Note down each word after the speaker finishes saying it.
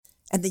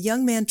And the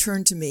young man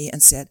turned to me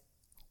and said,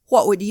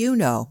 "What would you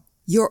know?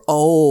 You're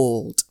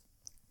old."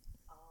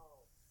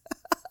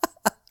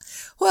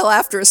 Well,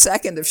 after a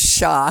second of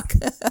shock,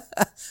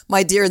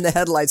 my deer in the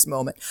headlights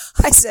moment,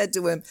 I said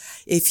to him,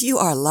 "If you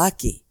are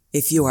lucky,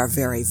 if you are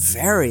very,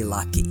 very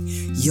lucky,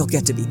 you'll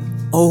get to be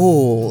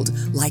old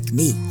like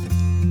me."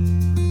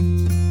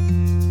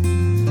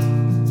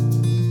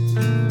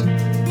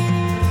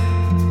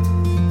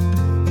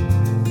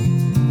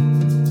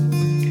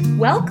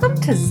 Welcome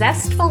to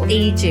Zestful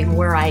Aging,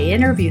 where I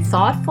interview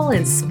thoughtful,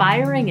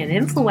 inspiring, and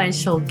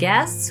influential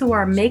guests who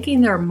are making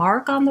their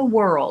mark on the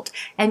world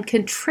and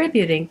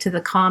contributing to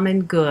the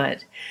common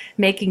good.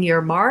 Making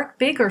your mark,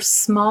 big or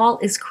small,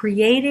 is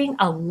creating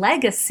a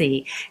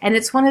legacy, and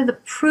it's one of the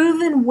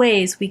proven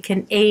ways we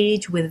can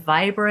age with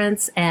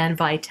vibrance and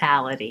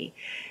vitality.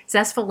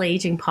 Zestful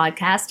Aging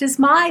podcast is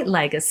my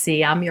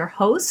legacy. I'm your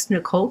host,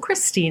 Nicole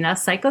Christina,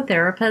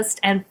 psychotherapist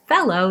and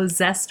fellow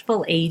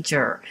Zestful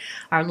Ager.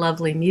 Our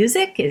lovely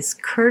music is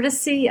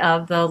courtesy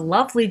of the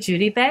lovely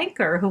Judy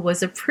Banker, who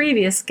was a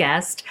previous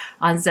guest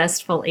on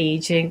Zestful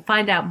Aging.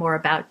 Find out more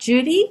about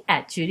Judy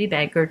at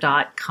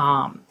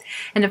judybanker.com.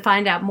 And to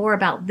find out more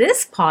about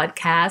this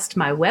podcast,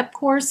 my web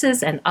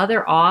courses, and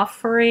other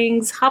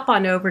offerings, hop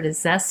on over to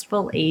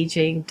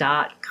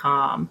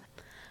zestfulaging.com.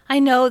 I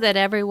know that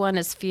everyone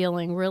is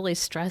feeling really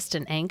stressed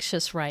and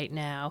anxious right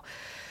now.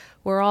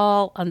 We're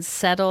all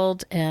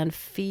unsettled and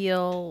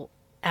feel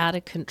out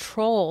of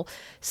control.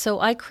 So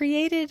I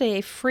created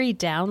a free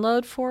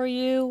download for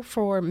you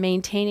for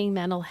maintaining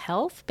mental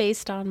health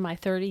based on my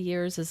 30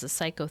 years as a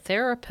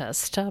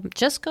psychotherapist.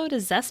 Just go to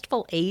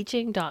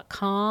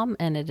zestfulaging.com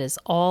and it is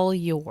all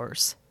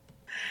yours.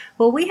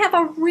 Well, we have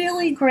a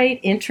really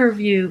great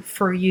interview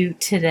for you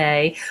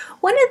today.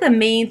 One of the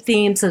main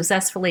themes of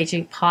Zestful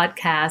Aging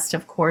podcast,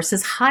 of course,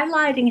 is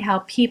highlighting how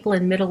people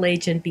in middle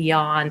age and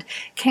beyond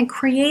can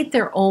create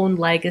their own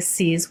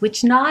legacies,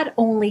 which not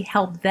only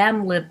help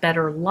them live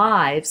better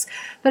lives,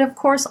 but of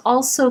course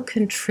also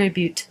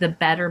contribute to the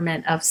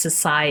betterment of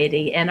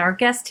society. And our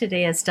guest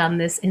today has done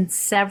this in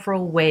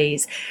several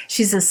ways.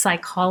 She's a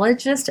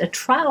psychologist, a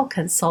trial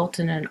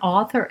consultant, an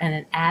author, and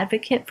an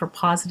advocate for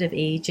positive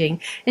aging.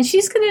 And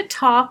she's going to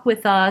talk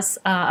with us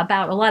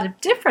about a lot of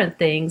different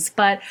things,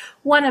 but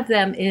one of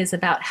them is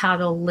about how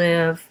to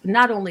live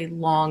not only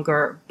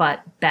longer,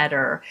 but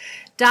better.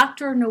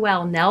 Dr.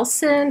 Noelle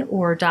Nelson,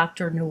 or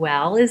Dr.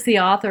 Noelle, is the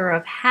author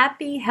of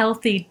Happy,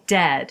 Healthy,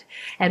 Dead.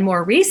 And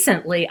more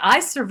recently, I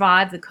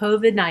Survived the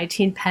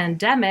COVID-19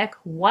 Pandemic,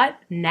 What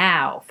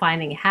Now?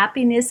 Finding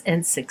Happiness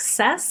and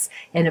Success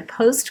in a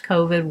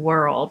Post-COVID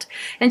World.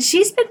 And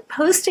she's been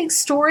posting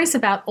stories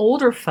about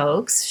older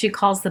folks, she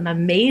calls them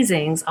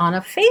amazings, on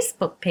a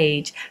Facebook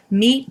page,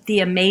 Meet the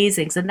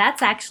Amazings. And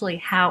that's actually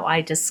how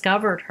I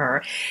discovered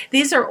her.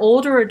 These are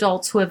older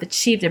adults who have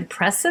achieved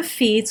impressive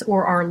feats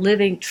or are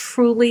living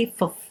truly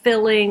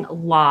fulfilling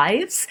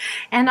lives.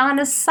 And on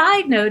a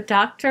side note,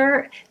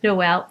 Dr.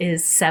 Noelle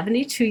is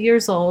 72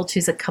 years old.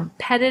 She's a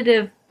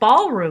competitive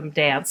ballroom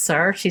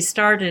dancer. She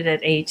started at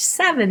age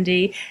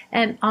 70.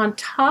 And on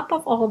top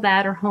of all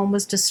that, her home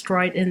was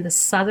destroyed in the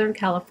Southern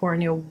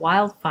California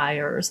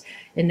wildfires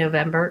in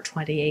November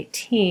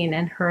 2018.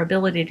 And her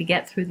ability to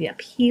get through the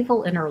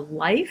upheaval in her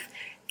life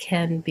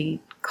can be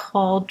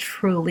called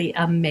truly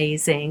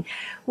amazing.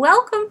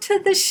 Welcome to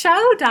the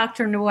show,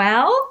 Dr.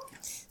 Noelle.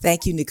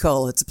 Thank you,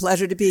 Nicole. It's a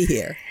pleasure to be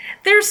here.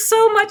 There's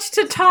so much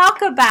to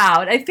talk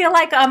about. I feel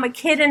like I'm a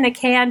kid in a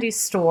candy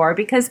store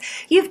because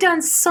you've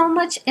done so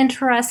much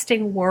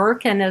interesting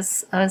work. And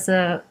as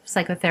a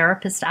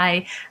psychotherapist,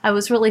 I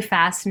was really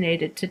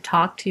fascinated to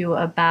talk to you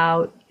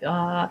about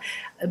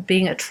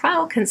being a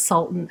trial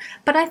consultant.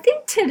 But I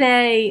think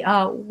today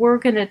we're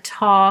going to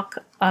talk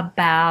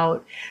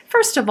about,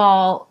 first of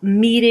all,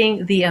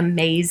 meeting the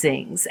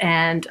amazings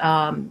and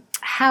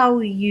how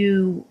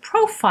you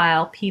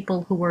profile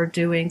people who are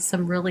doing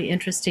some really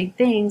interesting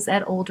things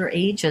at older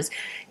ages.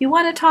 You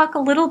want to talk a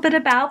little bit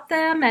about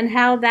them and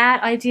how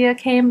that idea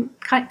came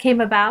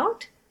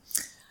about?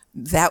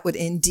 That would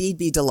indeed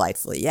be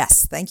delightful.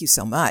 Yes, thank you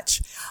so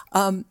much.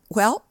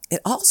 Well, it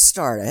all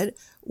started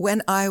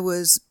when I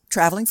was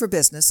traveling for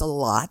business a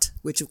lot,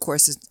 which of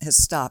course has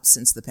stopped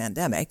since the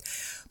pandemic.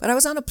 But I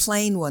was on a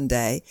plane one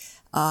day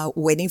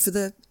waiting for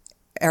the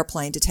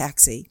airplane to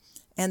taxi.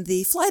 And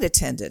the flight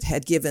attendant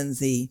had given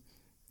the,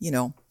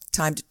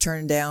 time to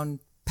turn down,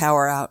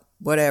 power out,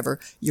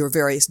 whatever, your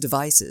various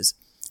devices.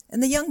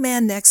 And the young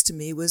man next to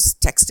me was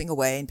texting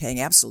away and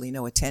paying absolutely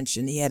no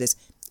attention. He had his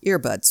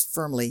earbuds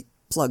firmly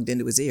plugged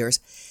into his ears.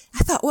 I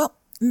thought, well,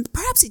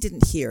 perhaps he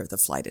didn't hear the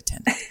flight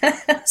attendant.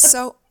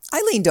 So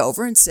I leaned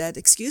over and said,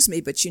 "Excuse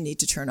me, but you need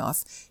to turn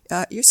off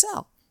your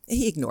cell."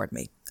 He ignored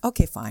me.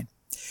 Okay, fine.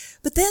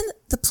 But then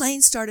the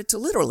plane started to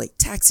literally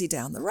taxi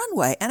down the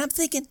runway. And I'm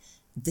thinking,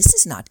 this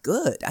is not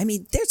good. I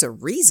mean, there's a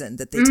reason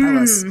that they tell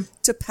us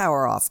to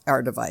power off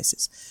our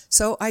devices.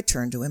 So I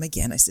turned to him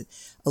again. I said,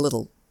 a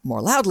little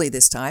more loudly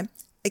this time,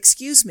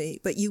 "Excuse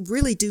me, but you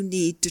really do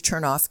need to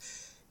turn off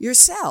your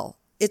cell.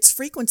 Its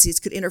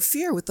frequencies could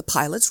interfere with the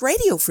pilot's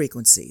radio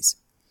frequencies."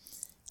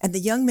 And the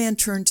young man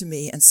turned to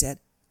me and said,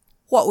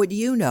 "What would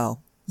you know?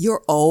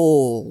 You're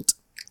old."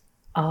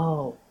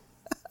 Oh.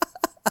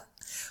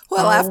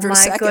 Well, after a my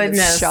second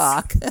goodness. of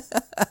shock,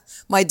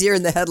 my deer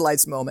in the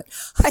headlights moment,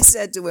 I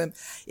said to him,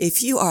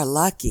 "If you are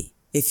lucky,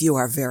 if you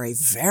are very,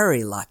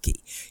 very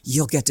lucky,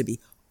 you'll get to be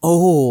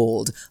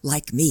old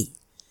like me."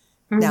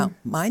 Now,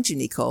 mind you,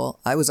 Nicole,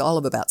 I was all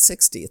of about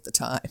 60 at the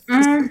time.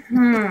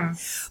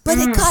 But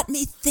it got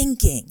me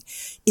thinking,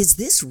 is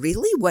this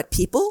really what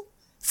people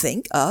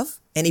think of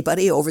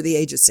anybody over the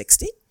age of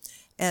 60?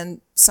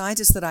 And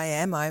scientist that I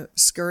am, I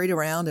scurried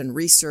around and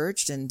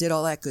researched and did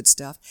all that good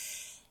stuff.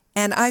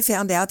 And I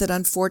found out that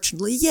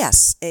unfortunately,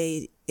 yes,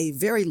 a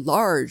very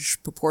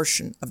large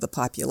proportion of the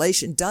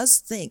population does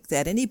think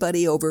that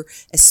anybody over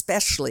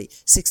especially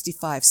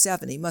 65,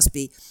 70 must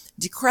be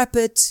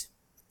decrepit,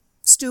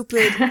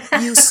 stupid,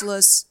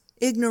 useless,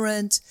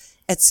 ignorant,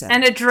 etc.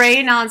 And a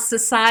drain on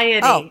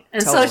society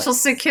and totally. Social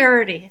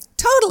Security.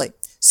 Totally.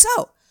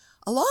 So,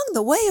 along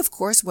the way, of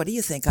course, what do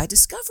you think I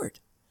discovered?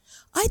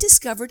 I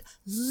discovered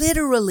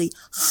literally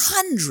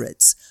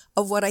hundreds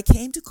of what I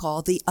came to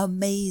call the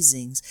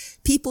amazings.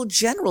 People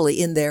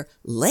generally in their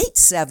late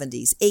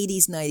 70s,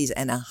 80s, 90s,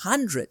 and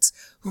hundreds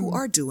who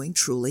are doing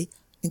truly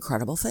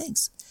incredible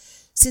things.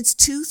 Since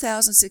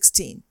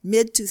 2016,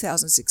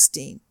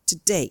 mid-2016 to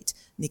date,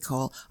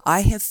 Nicole,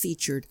 I have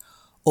featured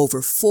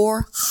over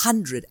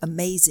 400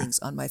 amazings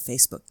on my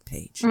Facebook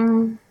page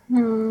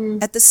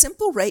at the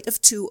simple rate of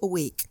 2 a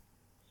week.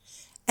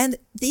 And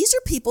these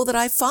are people that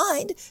I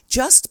find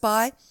just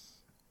by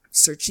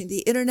searching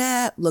the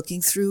internet,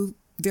 looking through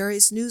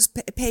various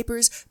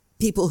newspapers.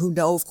 People who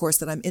know, of course,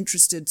 that I'm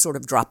interested sort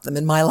of drop them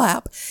in my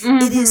lap.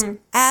 It is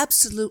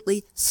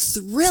absolutely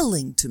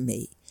thrilling to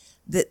me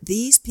that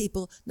these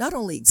people not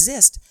only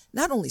exist,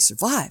 not only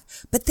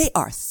survive, but they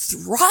are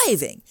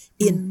thriving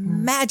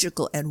in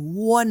magical and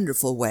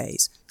wonderful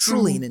ways.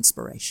 Truly an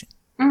inspiration.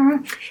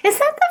 Is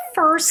that the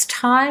first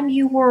time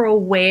you were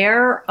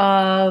aware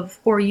of,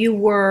 or you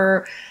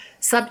were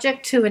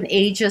subject to an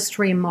ageist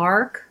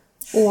remark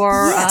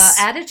or Yes.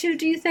 attitude,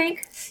 do you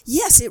think?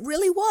 Yes, it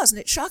really was. And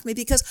it shocked me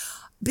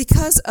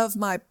because of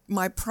my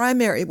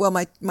primary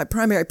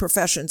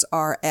professions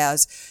are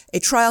as a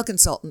trial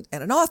consultant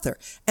and an author.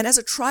 And as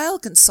a trial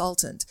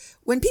consultant,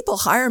 when people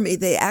hire me,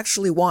 they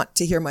actually want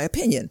to hear my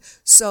opinion.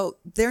 So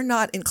they're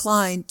not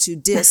inclined to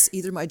diss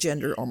either my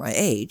gender or my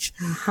age.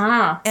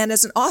 And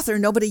as an author,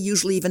 nobody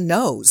usually even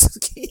knows.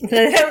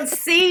 They don't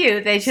see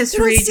you. They just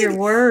read your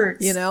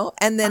words. You know,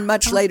 and then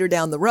much later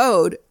down the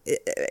road,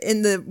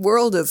 in the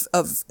world of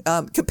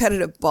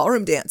competitive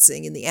ballroom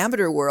dancing, in the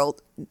amateur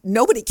world,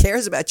 nobody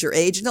cares about your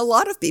age, and a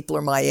lot of people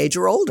are my age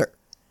or older.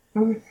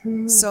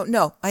 So,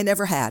 no, I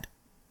never had.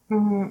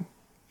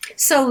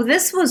 So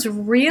this was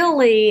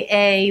really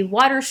a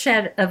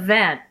watershed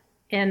event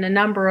in a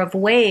number of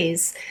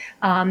ways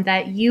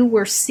that you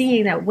were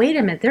seeing that, wait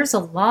a minute, there's a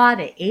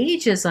lot of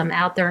ageism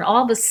out there, and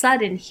all of a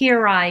sudden,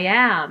 here I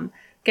am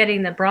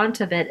getting the brunt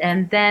of it,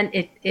 and then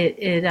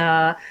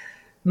it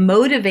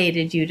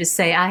motivated you to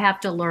say, I have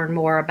to learn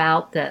more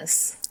about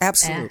this.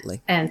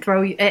 Absolutely. And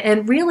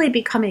really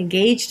become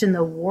engaged in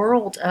the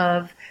world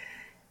of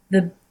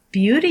the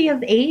beauty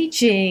of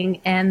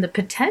aging and the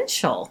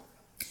potential.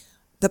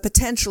 The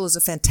potential is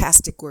a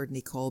fantastic word,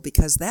 Nicole,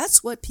 because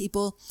that's what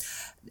people,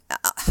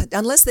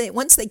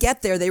 once they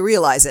get there, they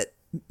realize it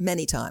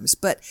many times.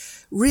 But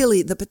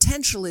really, the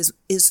potential is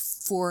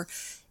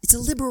it's a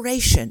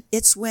liberation.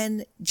 It's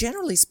when,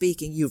 generally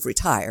speaking, you've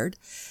retired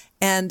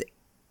and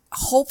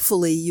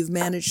hopefully you've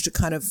managed to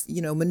kind of,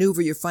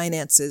 maneuver your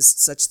finances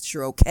such that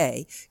you're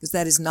okay, because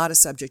that is not a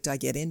subject I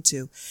get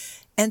into.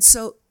 And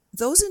so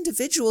those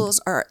individuals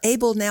are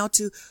able now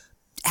to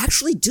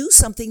actually do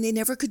something they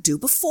never could do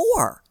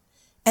before.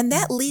 And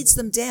that leads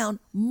them down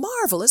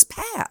marvelous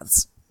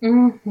paths.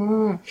 And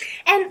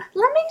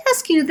let me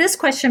ask you this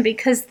question,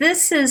 because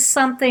this is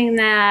something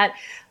that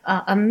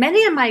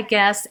many of my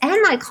guests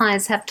and my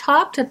clients have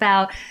talked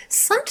about.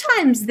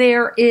 Sometimes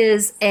there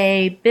is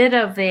a bit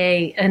of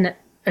an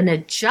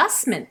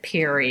adjustment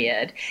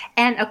period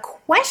and a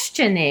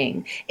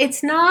questioning.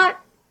 It's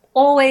not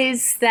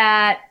always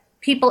that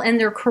people in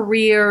their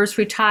careers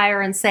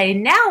retire and say,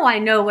 now I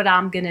know what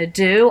I'm going to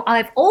do.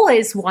 I've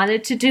always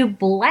wanted to do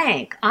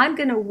blank. I'm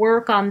going to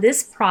work on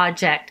this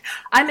project.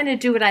 I'm going to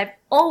do what I've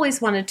always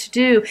wanted to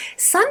do.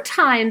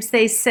 Sometimes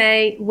they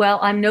say, well,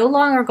 I'm no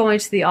longer going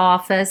to the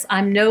office.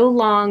 I'm no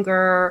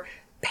longer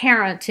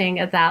parenting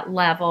at that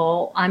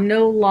level. I'm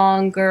no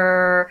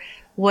longer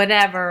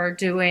whatever,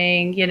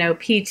 doing,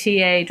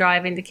 PTA,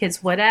 driving the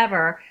kids,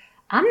 whatever.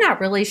 I'm not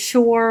really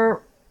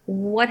sure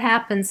what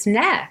happens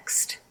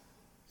next.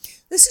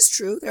 This is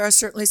true. There are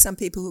certainly some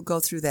people who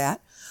go through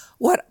that.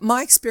 What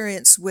my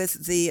experience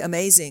with the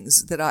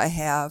amazings that I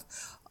have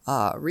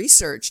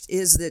researched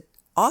is that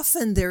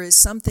often there is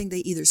something they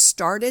either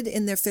started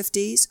in their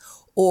 50s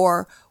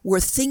or were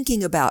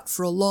thinking about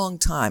for a long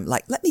time.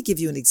 Like, let me give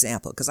you an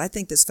example, because I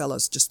think this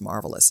fellow's just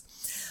marvelous.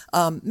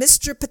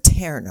 Mr.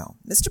 Paterno.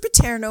 Mr.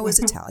 Paterno is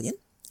Italian,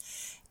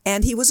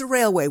 and he was a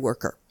railway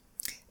worker.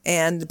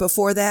 And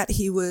before that,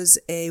 he was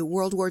a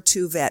World War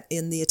II vet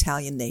in the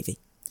Italian Navy.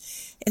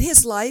 And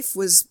his life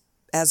was,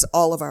 as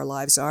all of our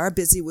lives are,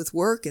 busy with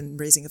work and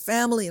raising a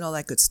family and all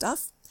that good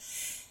stuff.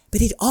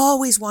 But he'd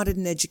always wanted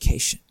an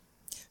education.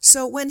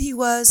 So when he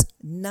was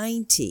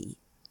 90,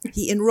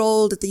 he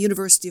enrolled at the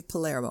University of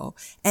Palermo,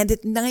 and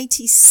at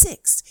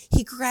 96,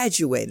 he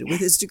graduated with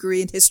his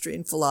degree in history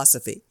and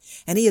philosophy.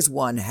 And he is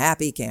one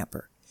happy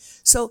camper.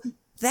 So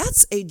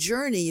that's a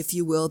journey, if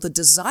you will. The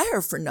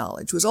desire for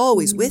knowledge was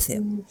always with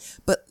him.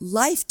 But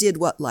life did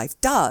what life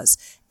does,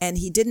 and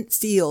he didn't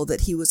feel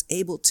that he was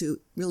able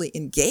to really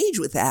engage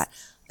with that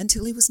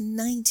until he was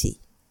 90.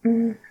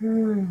 And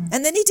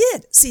then he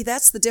did. See,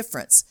 that's the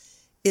difference.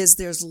 Is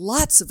there's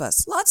lots of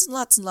us, lots and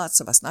lots and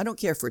lots of us, and I don't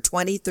care if we're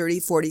 20, 30,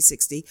 40,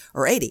 60,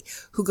 or 80,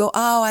 who go,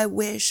 oh, I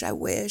wish,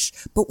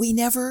 but we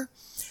never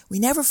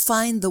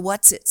find the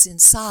what's it's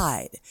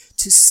inside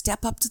to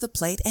step up to the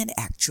plate and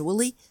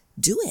actually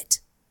do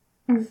it.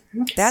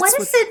 That's what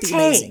the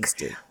amazings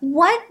do.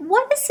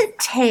 What does it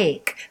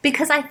take?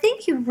 Because I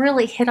think you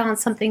really hit on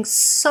something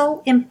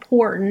so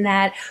important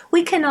that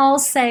we can all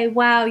say,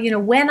 wow,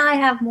 when I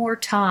have more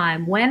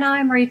time, when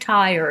I'm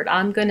retired,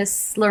 I'm going to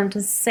learn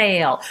to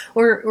sail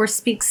or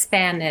speak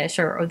Spanish,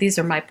 or these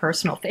are my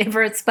personal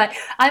favorites, but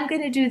I'm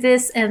going to do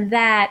this and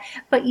that.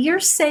 But you're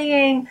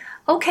saying,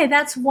 okay,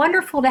 that's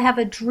wonderful to have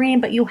a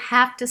dream, but you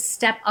have to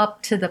step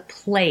up to the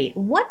plate.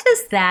 What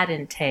does that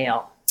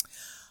entail?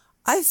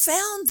 I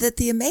found that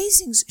the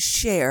amazings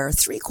share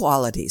three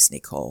qualities,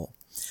 Nicole.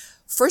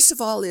 First of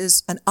all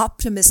is an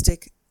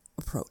optimistic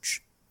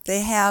approach.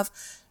 They have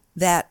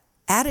that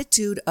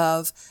attitude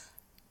of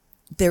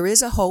there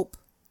is a hope,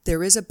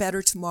 there is a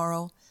better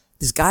tomorrow,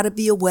 there's got to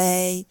be a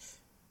way,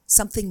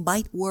 something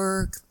might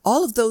work,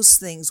 all of those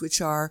things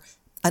which are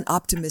an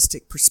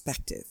optimistic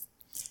perspective.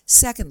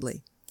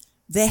 Secondly,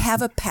 they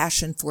have a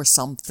passion for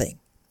something.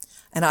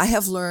 And I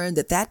have learned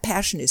that that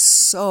passion is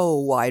so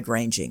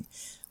wide-ranging.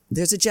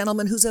 There's a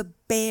gentleman who's a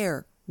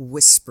bear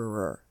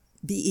whisperer,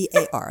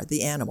 B-E-A-R,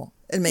 the animal.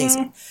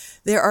 Amazing.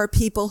 There are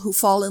people who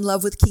fall in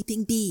love with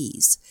keeping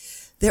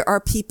bees. There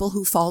are people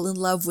who fall in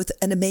love with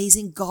an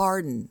amazing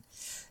garden.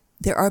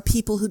 There are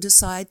people who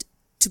decide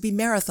to be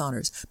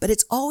marathoners, but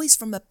it's always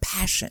from a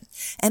passion.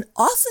 And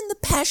often the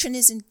passion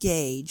is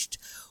engaged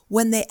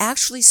when they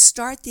actually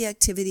start the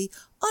activity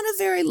on a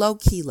very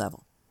low-key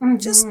level,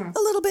 just a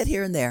little bit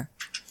here and there.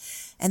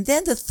 And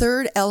then the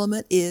third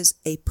element is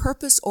a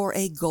purpose or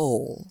a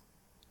goal.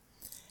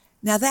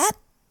 Now that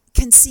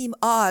can seem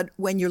odd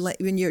when you're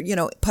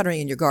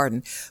puttering in your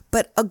garden,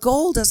 but a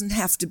goal doesn't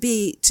have to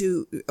be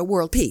to a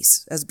world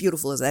peace, as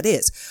beautiful as that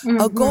is.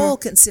 A goal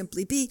can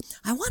simply be,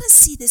 I want to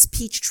see this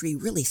peach tree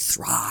really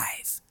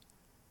thrive.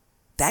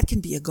 That can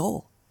be a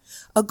goal.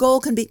 A goal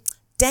can be,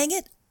 dang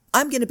it,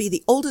 I'm going to be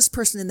the oldest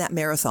person in that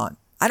marathon.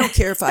 I don't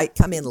care if I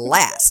come in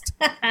last,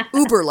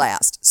 uber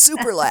last,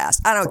 super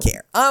last. I don't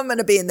care. I'm going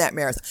to be in that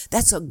marathon.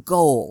 That's a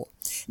goal.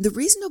 The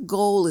reason a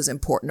goal is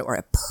important, or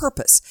a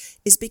purpose,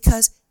 is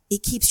because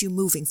it keeps you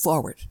moving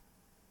forward.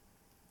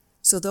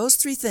 So those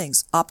three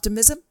things,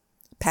 optimism,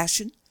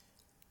 passion,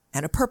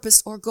 and a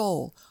purpose or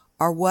goal,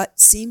 are what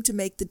seem to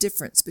make the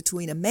difference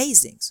between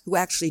amazings who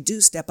actually do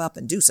step up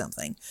and do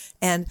something,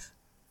 and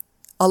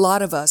a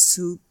lot of us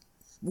who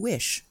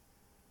wish.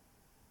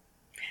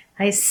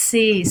 I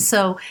see.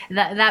 So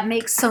that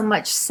makes so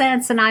much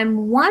sense. And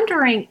I'm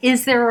wondering,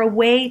 is there a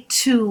way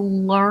to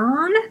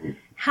learn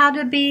how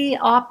to be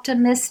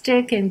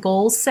optimistic and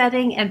goal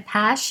setting and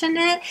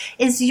passionate?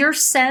 Is your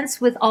sense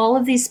with all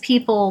of these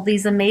people,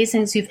 these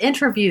amazings you've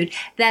interviewed,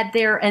 that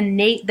they're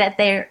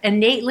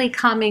innately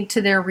coming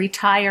to their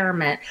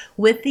retirement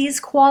with these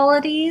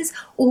qualities?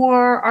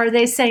 Or are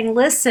they saying,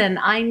 listen,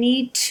 I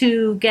need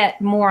to get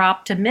more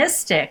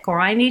optimistic, or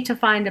I need to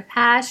find a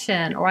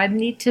passion, or I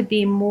need to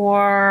be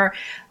more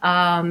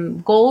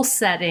goal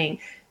setting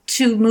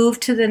to move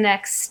to the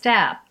next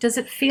step? Does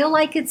it feel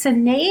like it's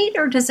innate,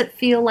 or does it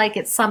feel like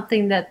it's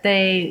something that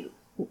they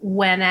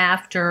went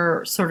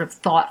after sort of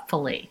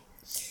thoughtfully?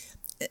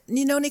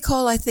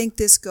 Nicole, I think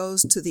this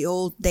goes to the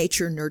old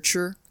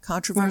nature-nurture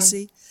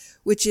controversy,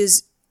 which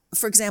is,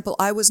 for example,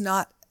 I was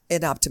not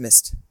an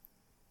optimist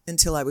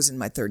until I was in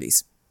my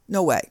 30s.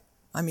 No way.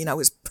 I mean, I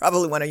was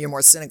probably one of your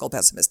more cynical,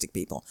 pessimistic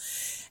people.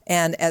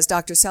 And as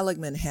Dr.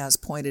 Seligman has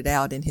pointed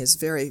out in his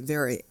very,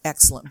 very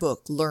excellent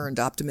book, Learned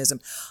Optimism,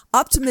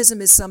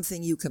 optimism is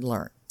something you can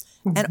learn.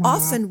 And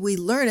often we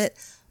learn it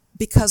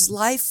because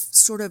life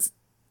sort of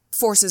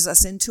forces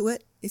us into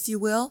it, if you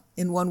will,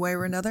 in one way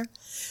or another.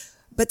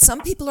 But some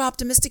people are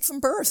optimistic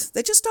from birth.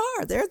 They just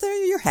are.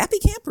 They're your happy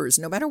campers,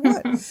 no matter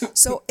what.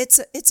 So it's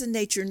a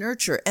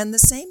nature-nurture. And the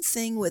same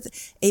thing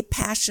with a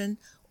passion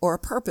or a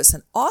purpose.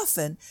 And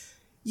often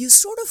you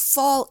sort of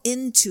fall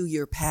into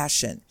your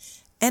passion.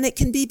 And it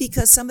can be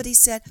because somebody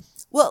said,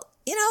 well,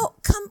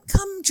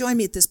 come join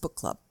me at this book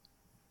club.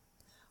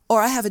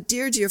 Or I have a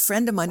dear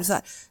friend of mine who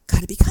thought, God,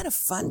 it'd be kind of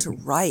fun to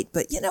write,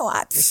 but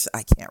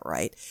I can't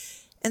write.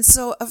 And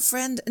so a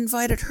friend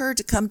invited her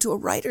to come to a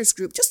writer's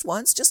group just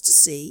once, just to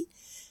see.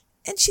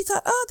 And she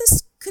thought, oh,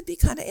 this could be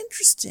kind of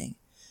interesting.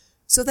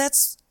 So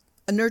that's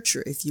a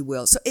nurture, if you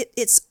will. So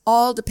it's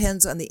all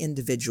depends on the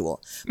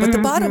individual. But the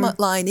bottom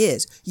line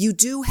is you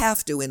do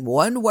have to, in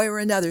one way or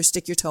another,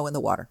 stick your toe in the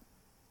water.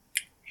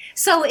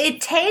 So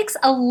it takes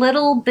a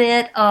little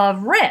bit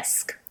of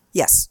risk.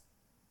 Yes.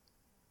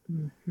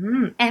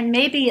 And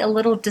maybe a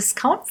little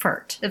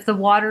discomfort if the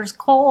water's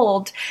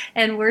cold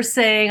and we're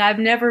saying, I've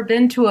never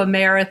been to a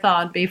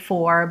marathon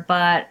before,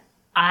 but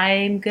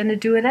I'm going to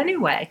do it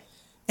anyway.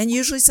 And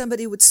usually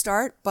somebody would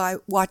start by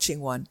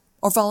watching one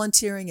or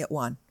volunteering at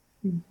one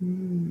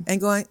and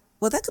going,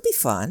 well, that could be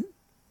fun.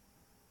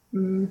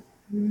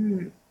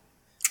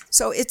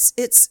 So it's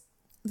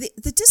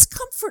the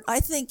discomfort,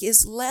 I think,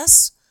 is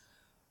less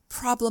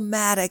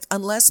problematic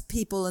unless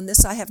people, and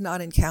this I have not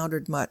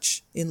encountered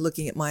much in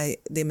looking at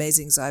the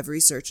Amazings I've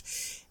researched,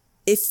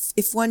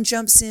 if one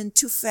jumps in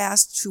too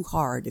fast, too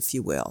hard, if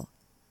you will.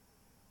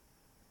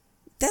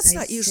 That's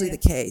not usually the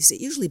case.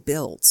 It usually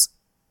builds.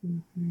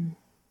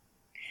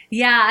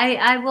 Yeah,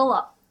 I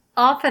will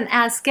often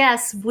ask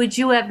guests, would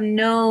you have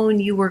known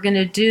you were going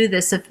to do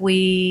this if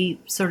we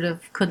sort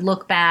of could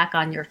look back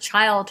on your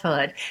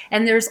childhood?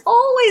 And there's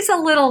always a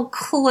little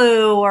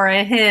clue or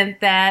a hint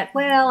that,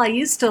 well, I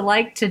used to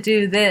like to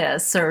do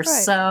this or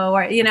so,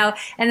 or, and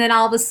then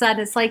all of a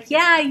sudden it's like,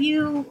 yeah,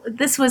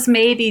 this was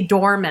maybe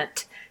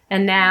dormant.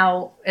 And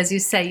now, as you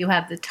say, you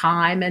have the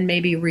time and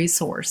maybe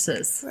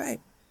resources.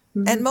 Right.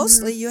 And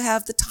mostly you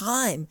have the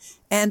time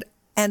and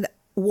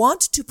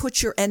want to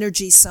put your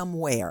energy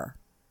somewhere.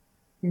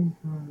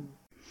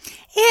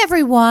 Hey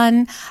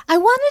everyone, I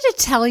wanted to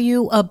tell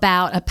you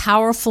about a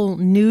powerful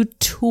new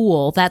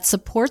tool that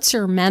supports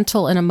your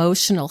mental and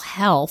emotional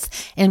health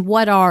in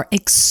what are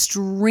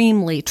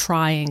extremely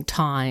trying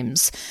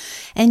times.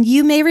 And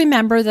you may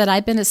remember that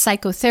I've been a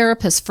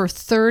psychotherapist for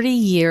 30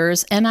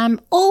 years, and I'm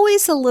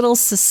always a little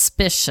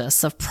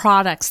suspicious of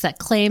products that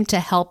claim to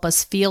help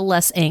us feel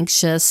less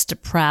anxious,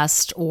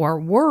 depressed,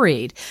 or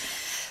worried.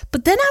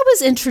 But then I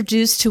was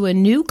introduced to a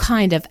new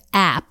kind of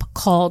app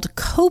called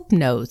Cope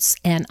Notes,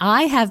 and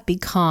I have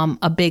become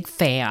a big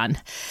fan.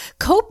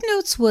 Cope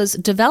Notes was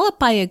developed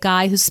by a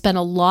guy who spent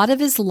a lot of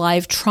his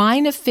life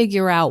trying to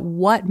figure out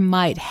what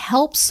might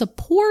help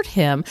support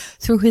him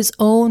through his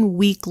own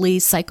weekly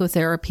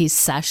psychotherapy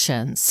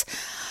sessions.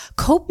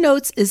 Cope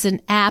Notes is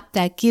an app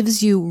that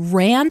gives you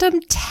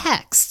random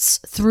texts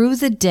through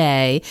the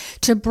day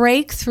to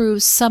break through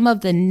some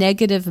of the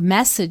negative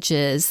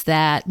messages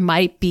that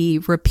might be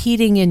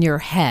repeating in your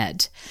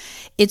head.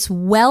 It's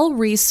well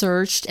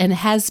researched and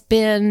has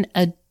been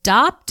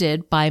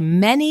adopted by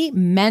many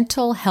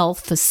mental health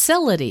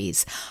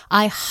facilities.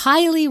 I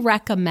highly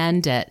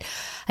recommend it.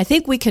 I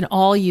think we can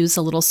all use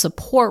a little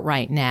support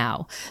right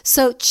now.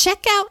 So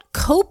check out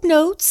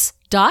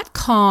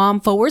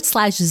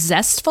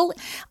copenotes.com/zestful.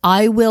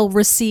 I will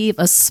receive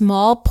a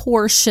small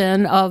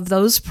portion of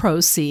those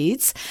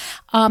proceeds.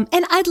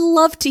 And I'd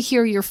love to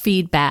hear your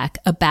feedback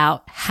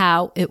about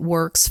how it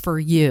works for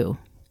you.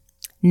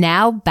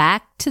 Now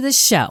back to the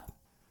show.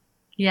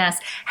 Yes.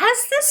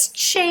 Has this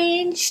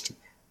changed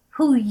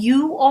who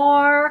you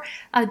are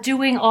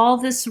doing all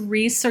this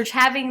research,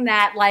 having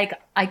that,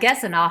 I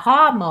guess, an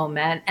aha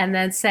moment, and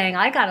then saying,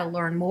 I got to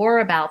learn more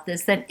about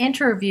this, then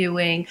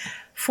interviewing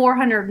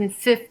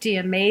 450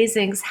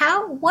 amazings.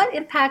 What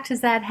impact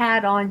has that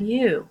had on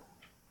you?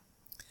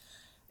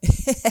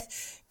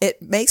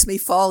 It makes me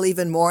fall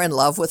even more in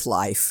love with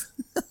life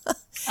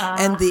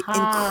and the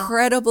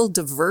incredible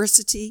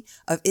diversity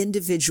of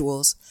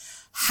individuals,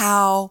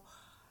 how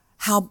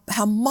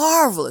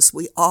marvelous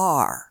we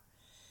are.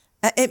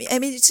 I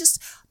mean, it's just,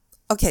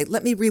 okay,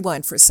 let me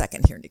rewind for a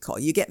second here, Nicole.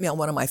 You get me on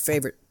one of my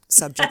favorite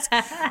subjects,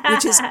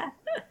 which is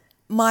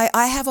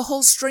I have a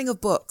whole string of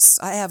books.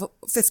 I have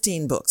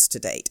 15 books to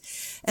date,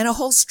 and a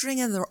whole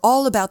string, and they're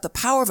all about the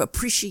power of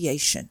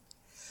appreciation,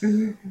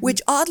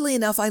 which oddly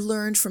enough, I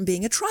learned from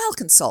being a trial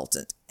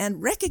consultant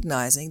and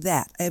recognizing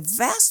that a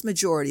vast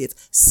majority of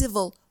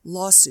civil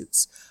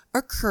lawsuits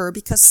occur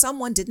because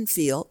someone didn't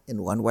feel,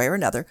 in one way or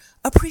another,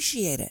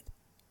 appreciated.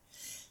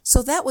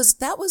 So that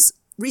was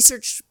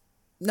research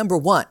number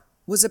one,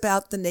 was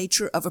about the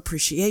nature of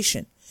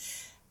appreciation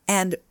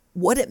and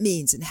what it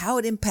means and how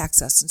it impacts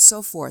us and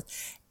so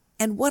forth.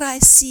 And what I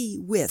see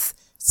with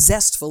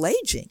zestful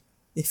aging,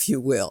 if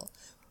you will,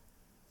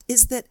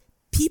 is that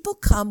people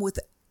come with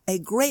a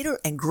greater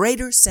and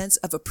greater sense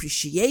of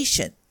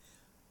appreciation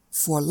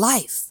for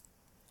life.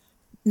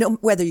 No,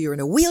 whether you're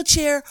in a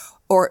wheelchair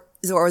or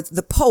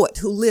the poet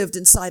who lived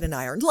inside an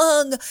iron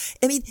lung.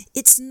 I mean,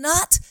 it's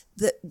not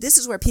this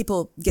is where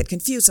people get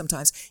confused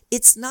sometimes.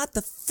 It's not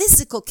the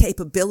physical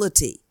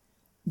capability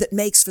that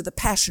makes for the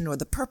passion or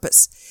the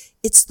purpose.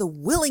 It's the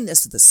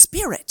willingness of the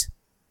spirit.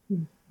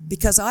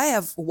 Because I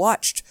have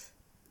watched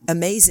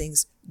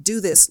amazings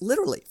do this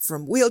literally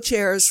from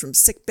wheelchairs, from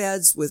sick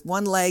beds, with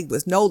one leg,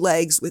 with no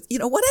legs, with,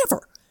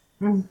 whatever.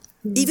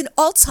 Even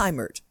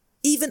Alzheimer's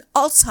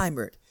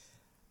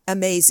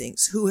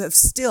amazings who have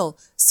still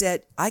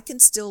said, I can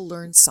still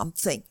learn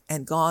something,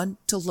 and gone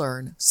to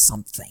learn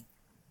something.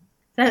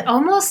 That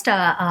almost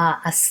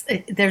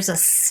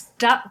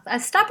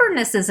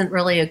stubbornness isn't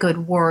really a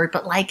good word,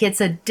 but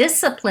it's a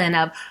discipline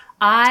of,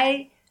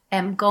 I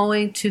am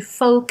going to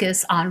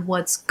focus on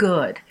what's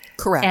good.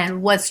 Correct.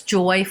 And what's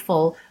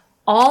joyful,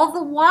 all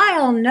the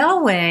while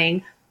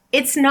knowing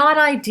it's not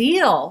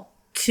ideal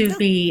to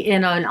be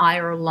in an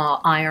iron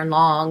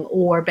lung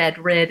or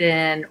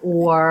bedridden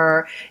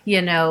or,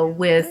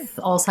 with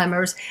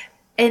Alzheimer's.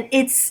 And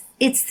it's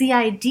the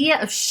idea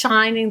of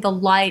shining the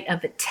light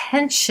of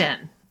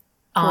attention.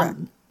 Correct.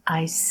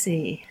 I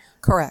see.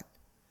 Correct.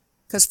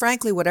 Because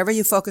frankly, whatever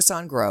you focus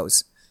on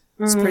grows.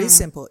 It's pretty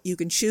simple. You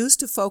can choose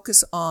to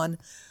focus on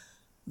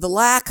the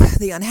lack,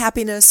 the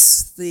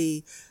unhappiness,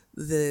 the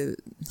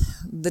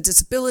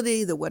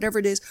disability, the whatever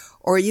it is,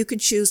 or you can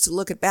choose to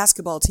look at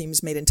basketball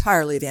teams made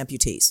entirely of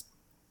amputees.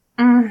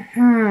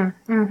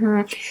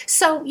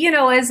 So,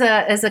 as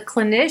a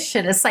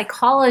clinician, a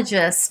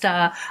psychologist,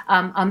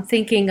 I'm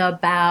thinking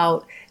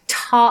about,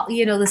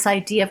 this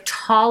idea of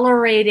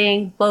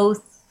tolerating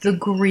both the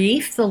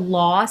grief, the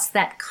loss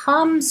that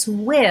comes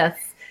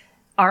with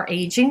our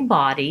aging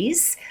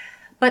bodies,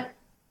 but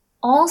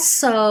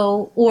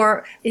also,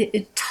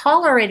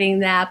 tolerating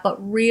that, but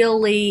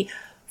really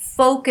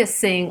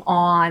focusing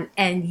on,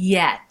 and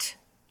yet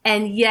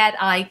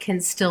I can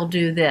still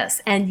do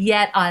this, and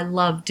yet I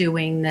love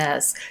doing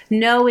this,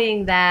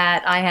 knowing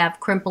that I have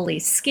crimply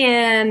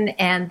skin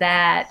and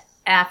that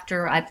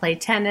after I play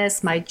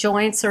tennis, my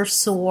joints are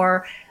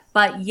sore,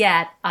 but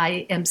yet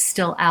I am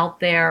still out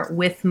there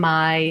with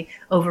my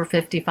over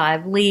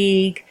 55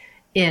 league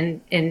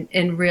in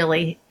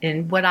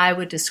what I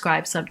would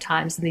describe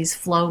sometimes in these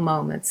flow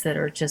moments that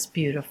are just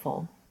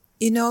beautiful.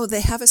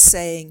 They have a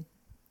saying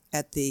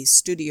at the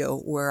studio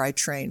where I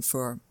train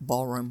for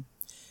ballroom,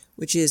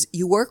 which is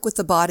you work with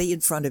the body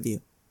in front of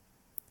you.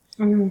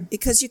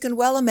 Because you can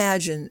well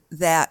imagine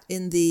that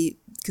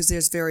because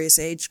there's various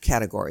age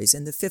categories,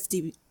 in the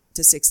 50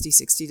 to 60,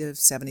 60 to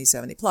 70,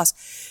 70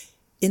 plus.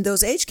 In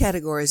those age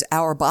categories,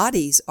 our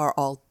bodies are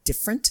all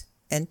different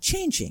and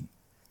changing.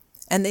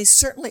 And they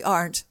certainly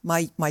aren't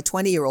my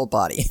 20-year-old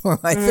body or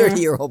my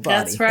 30-year-old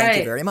body. That's right. Thank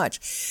you very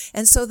much.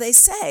 And so they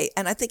say,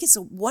 and I think it's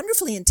a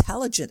wonderfully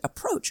intelligent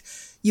approach,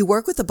 you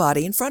work with the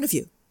body in front of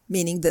you,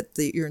 meaning that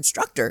your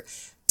instructor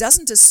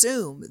doesn't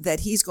assume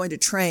that he's going to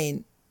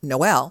train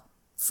Noelle,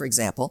 for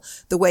example,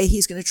 the way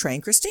he's going to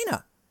train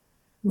Christina.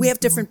 We have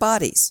different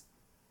bodies,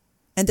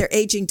 and they're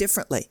aging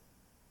differently.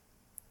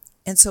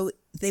 And so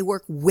they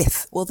work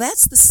with. Well,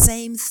 that's the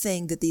same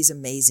thing that these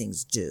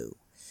amazings do.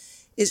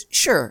 Is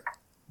sure,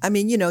 I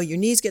mean, your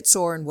knees get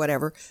sore and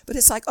whatever, but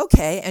it's like,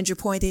 okay, and your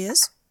point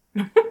is?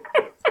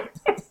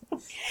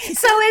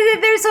 So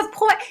there's a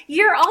point.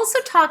 You're also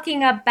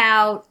talking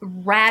about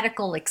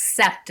radical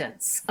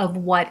acceptance of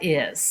what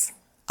is.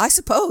 I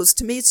suppose.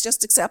 To me, it's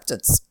just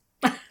acceptance.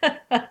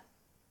 I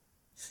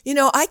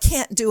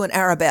can't do an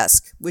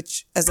arabesque,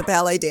 which as a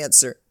ballet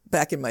dancer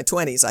back in my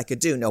 20s, I could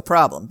do no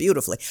problem,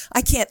 beautifully.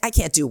 I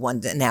can't do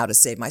one now to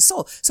save my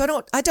soul.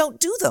 So I don't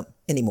do them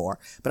anymore,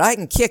 but I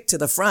can kick to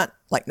the front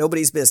like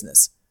nobody's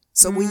business.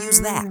 So we use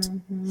that.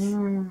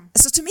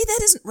 So to me, that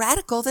isn't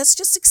radical. That's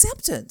just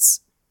acceptance.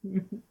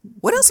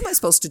 What else am I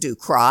supposed to do?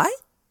 Cry?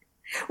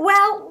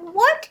 Well,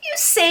 what do you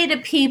say to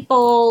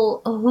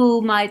people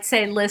who might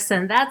say,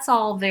 listen, that's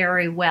all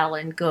very well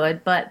and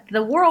good, but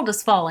the world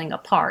is falling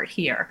apart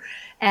here.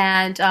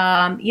 And,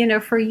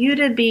 for you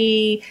to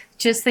be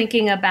just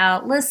thinking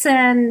about,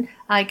 listen,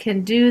 I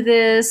can do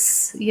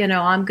this,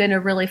 I'm going to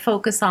really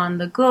focus on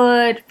the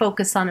good,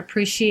 focus on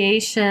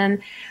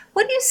appreciation.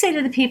 What do you say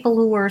to the people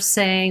who are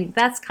saying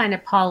that's kind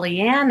of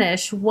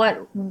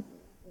Pollyannish?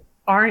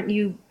 Aren't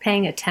you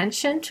paying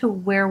attention to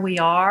where we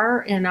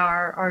are in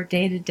our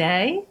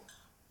day-to-day?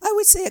 I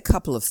would say a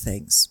couple of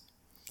things.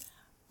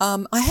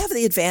 I have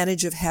the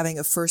advantage of having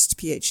a first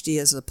PhD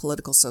as a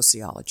political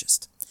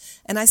sociologist.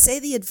 And I say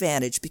the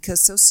advantage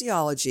because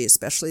sociology,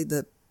 especially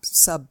the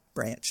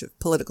sub-branch of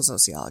political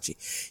sociology,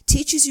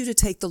 teaches you to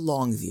take the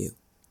long view.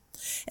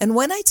 And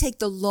when I take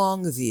the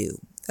long view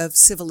of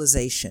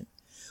civilization,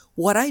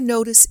 what I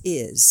notice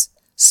is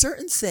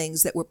certain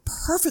things that were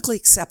perfectly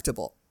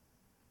acceptable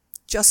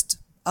just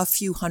a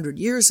few hundred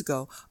years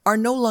ago are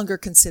no longer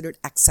considered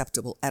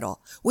acceptable at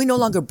all. We no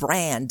longer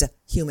brand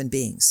human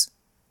beings.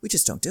 We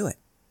just don't do it.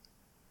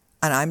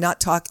 And I'm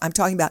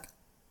talking about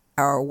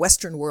our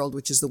Western world,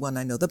 which is the one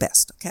I know the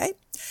best, okay?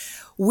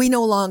 We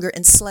no longer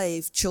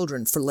enslave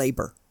children for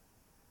labor.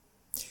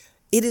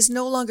 It is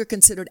no longer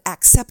considered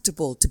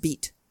acceptable to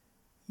beat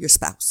your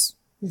spouse.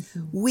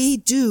 Mm-hmm. We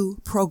do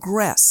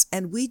progress,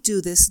 and we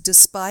do this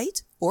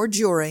despite or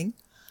during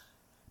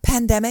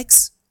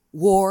pandemics,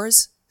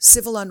 wars,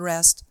 civil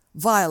unrest,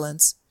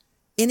 violence,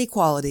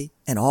 inequality,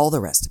 and all the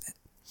rest of it.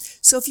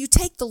 So if you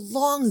take the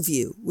long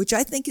view, which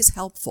I think is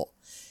helpful,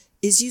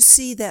 is you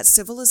see that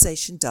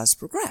civilization does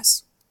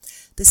progress.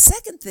 The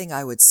second thing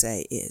I would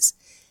say is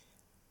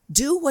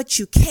do what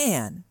you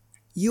can,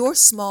 your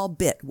small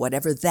bit,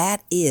 whatever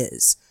that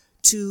is,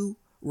 to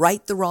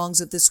right the wrongs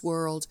of this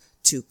world,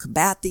 to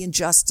combat the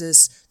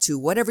injustice, to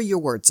whatever your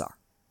words are.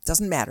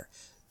 Doesn't matter.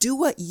 Do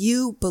what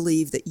you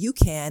believe that you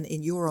can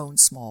in your own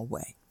small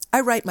way.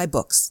 I write my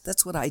books.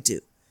 That's what I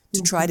do,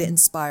 to try to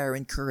inspire,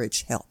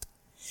 encourage, help.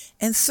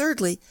 And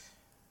thirdly,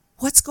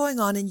 What's going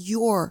on in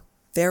your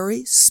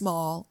very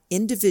small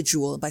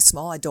individual, and by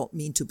small I don't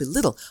mean to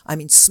belittle, I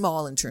mean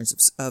small in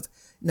terms of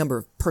number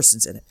of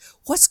persons in it.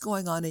 What's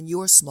going on in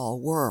your small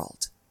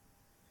world?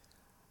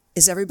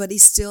 Is everybody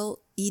still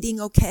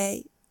eating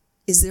okay?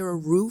 Is there a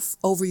roof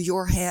over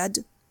your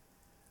head?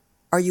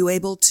 Are you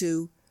able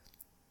to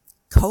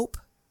cope,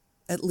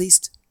 at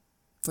least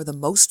for the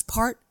most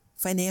part,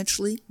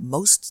 financially,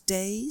 most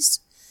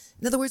days?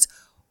 In other words,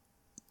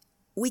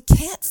 we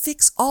can't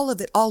fix all of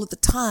it all of the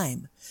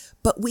time,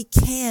 but we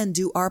can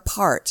do our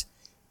part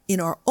in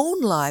our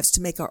own lives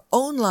to make our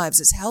own lives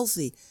as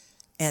healthy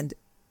and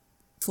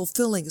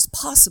fulfilling as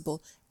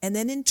possible, and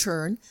then in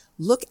turn,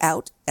 look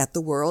out at the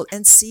world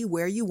and see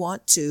where you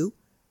want to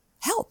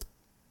help.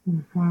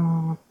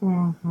 Mm-hmm.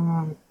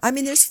 Mm-hmm. I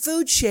mean, there's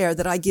food share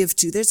that I give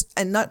to,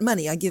 and not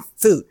money, I give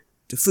food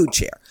to food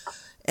share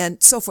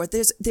and so forth.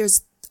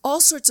 There's all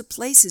sorts of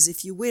places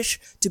if you wish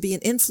to be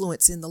an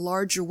influence in the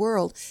larger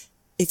world.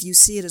 If you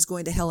see it as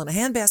going to hell in a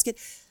handbasket,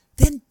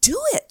 then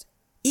do it.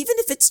 Even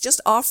if it's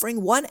just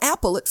offering one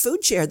apple at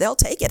food share, they'll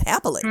take it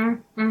happily.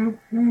 Mm-hmm.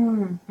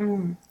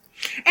 Mm-hmm.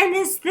 And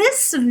is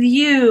this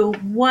view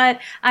what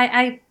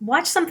I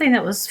watched something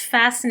that was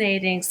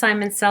fascinating?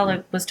 Simon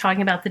Sinek was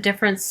talking about the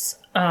difference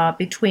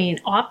between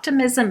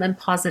optimism and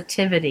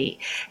positivity.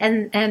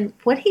 And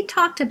what he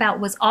talked about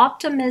was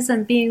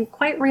optimism being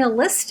quite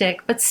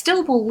realistic, but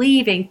still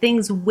believing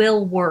things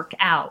will work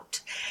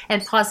out.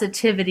 And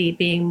positivity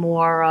being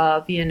more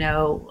of,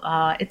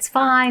 it's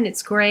fine,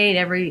 it's great,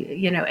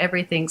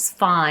 everything's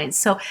fine.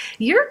 So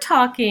you're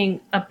talking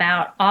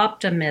about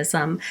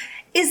optimism.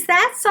 Is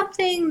that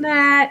something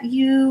that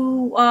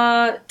you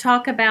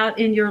talk about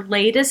in your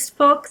latest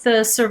book,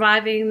 the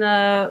Surviving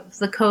the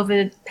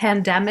COVID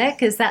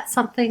Pandemic? Is that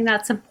something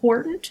that's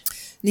important?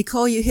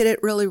 Nicole, you hit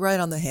it really right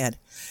on the head.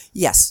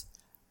 Yes.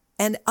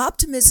 And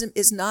optimism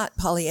is not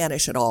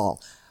Pollyannish at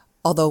all,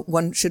 although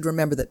one should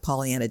remember that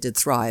Pollyanna did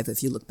thrive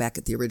if you look back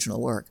at the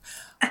original work.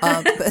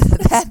 But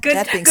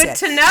that being said,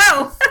 good to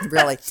know.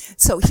 Really.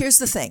 So here's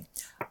the thing.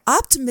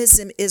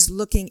 Optimism is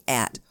looking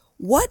at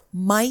what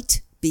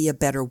might be a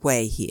better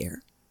way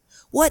here,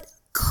 what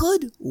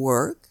could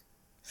work,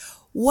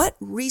 what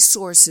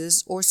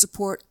resources or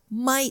support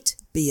might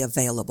be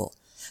available.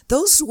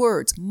 Those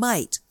words,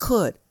 might,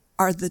 could,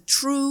 are the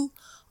true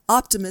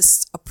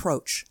optimist's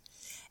approach.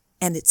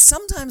 And it's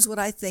sometimes what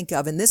I think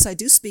of, and this I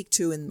do speak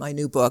to in my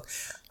new book,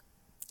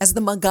 as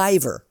the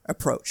MacGyver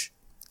approach.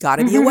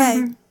 Gotta be a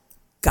way.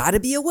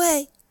 Gotta be a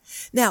way.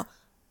 Now,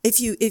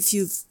 if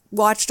you've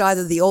watched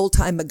either the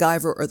old-time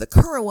MacGyver or the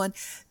current one,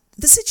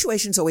 the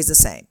situation's always the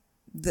same.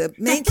 The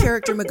main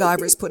character,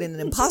 MacGyver, is put in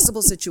an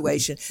impossible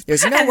situation.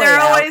 There's no way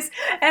out.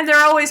 And there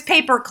are always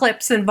paper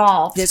clips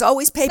involved. There's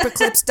always paper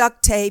clips,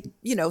 duct tape,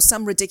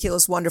 some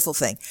ridiculous, wonderful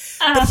thing.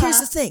 But here's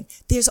the thing.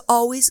 There's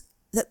always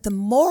the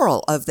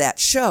moral of that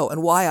show,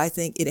 and why I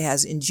think it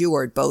has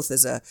endured both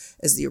as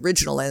the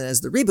original and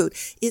as the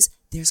reboot, is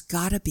there's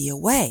got to be a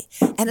way.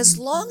 And as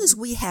long as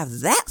we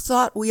have that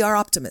thought, we are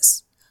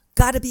optimists.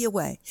 Got to be a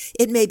way.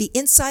 It may be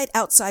inside,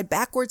 outside,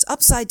 backwards,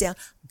 upside down.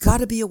 Got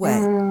to be a way.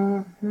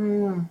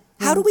 Mm-hmm.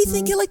 How do we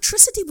think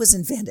electricity was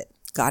invented?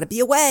 Got to be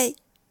a way.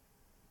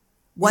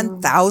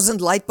 1,000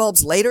 light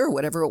bulbs later,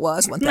 whatever it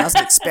was,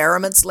 1,000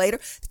 experiments later,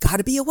 got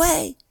to be a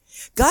way.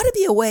 Got to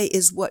be a way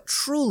is what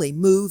truly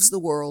moves the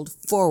world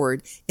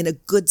forward in a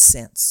good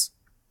sense.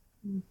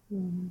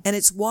 Mm-hmm. And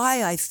it's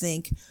why I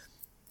think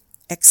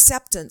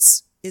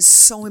acceptance is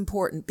so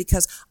important,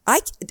 because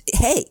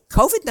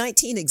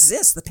COVID-19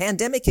 exists. The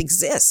pandemic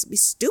exists. It'd be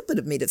stupid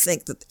of me to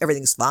think that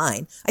everything's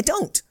fine. I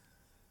don't.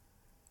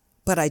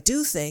 But I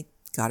do think,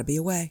 got to be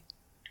a way.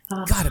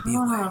 Got to be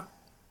a way.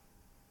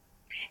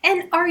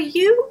 And are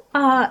you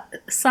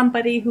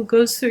somebody who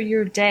goes through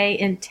your day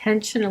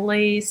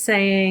intentionally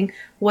saying,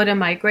 what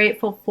am I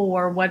grateful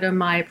for? What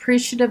am I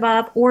appreciative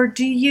of? Or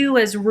do you,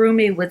 as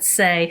Rumi would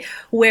say,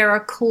 wear a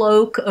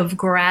cloak of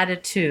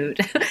gratitude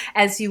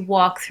as you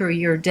walk through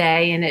your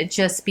day, and it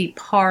just be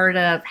part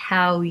of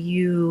how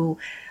you,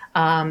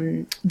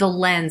 the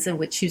lens in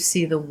which you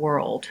see the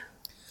world?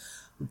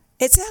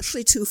 It's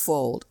actually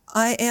twofold.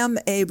 I am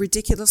a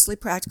ridiculously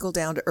practical,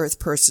 down-to-earth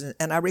person,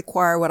 and I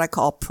require what I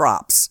call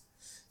props.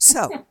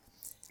 So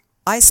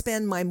I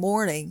spend my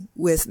morning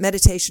with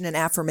meditation and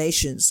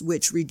affirmations,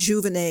 which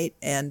rejuvenate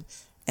and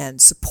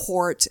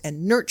support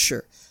and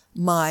nurture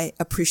my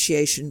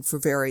appreciation for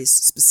various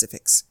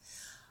specifics.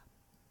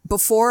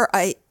 Before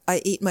I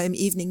eat my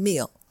evening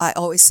meal, I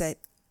always say,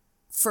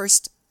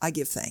 first, I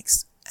give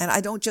thanks. And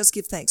I don't just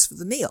give thanks for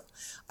the meal.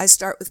 I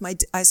start with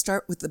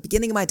the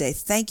beginning of my day.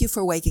 Thank you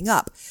for waking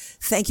up.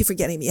 Thank you for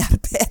getting me out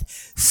of bed.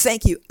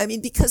 Thank you. I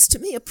mean, because to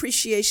me,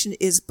 appreciation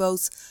is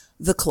both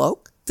the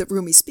cloak that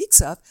Rumi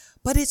speaks of,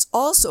 but it's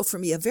also for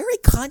me a very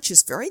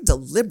conscious, very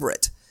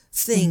deliberate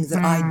thing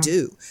that I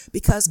do.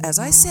 Because as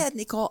I said,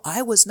 Nicole,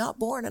 I was not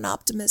born an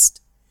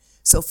optimist.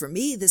 So for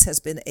me, this has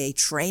been a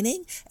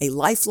training, a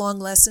lifelong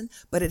lesson,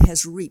 but it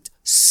has reaped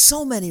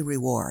so many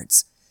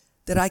rewards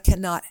that I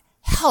cannot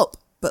help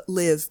but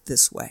live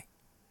this way.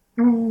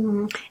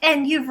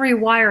 And you've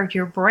rewired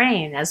your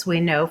brain, as we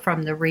know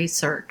from the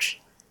research.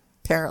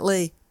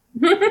 Apparently.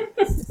 Do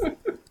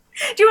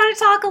you want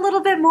to talk a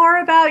little bit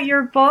more about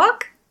your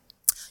book?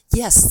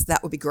 Yes,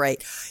 that would be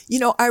great.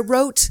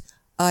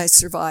 I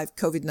survived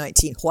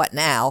COVID-19. What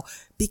now?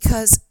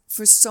 Because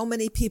for so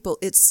many people,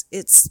 it's,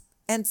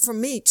 and for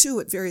me too,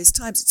 at various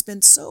times, it's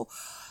been so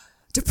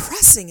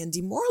depressing and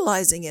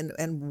demoralizing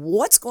and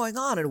what's going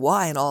on and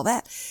why and all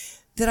that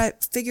I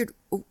figured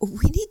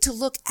we need to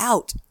look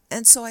out.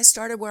 And so I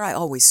started where I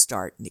always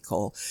start,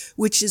 Nicole,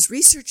 which is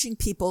researching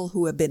people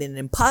who have been in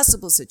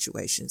impossible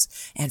situations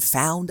and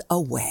found a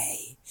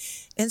way.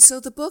 And so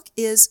the book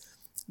is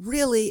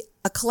really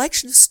a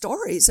collection of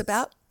stories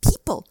about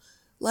people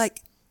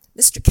like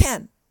Mr.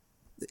 Ken,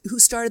 who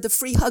started the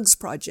Free Hugs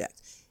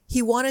Project.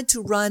 He wanted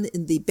to run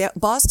in the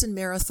Boston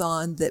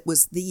Marathon that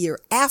was the year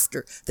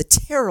after the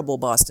terrible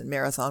Boston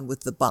Marathon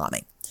with the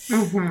bombing.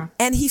 Mm-hmm.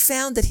 And he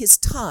found that his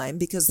time,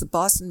 because the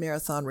Boston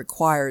Marathon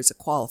requires a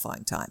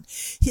qualifying time,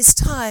 his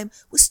time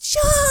was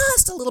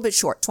just a little bit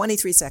short,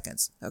 23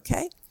 seconds,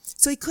 okay?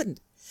 So he couldn't.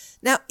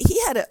 Now,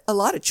 he had a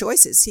lot of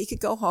choices. He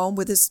could go home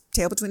with his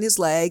tail between his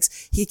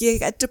legs. He could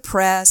get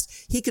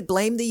depressed. He could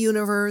blame the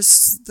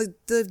universe,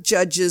 the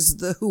judges,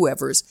 the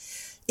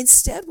whoever's.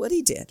 Instead, what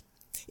he did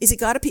is he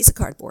got a piece of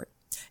cardboard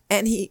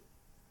and he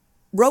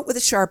wrote with a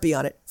Sharpie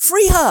on it,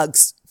 "Free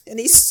hugs." And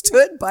he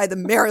stood by the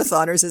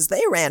marathoners as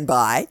they ran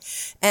by.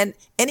 And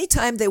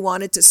anytime they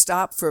wanted to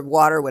stop for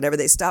water, whatever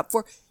they stopped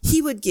for,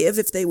 he would give,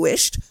 if they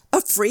wished,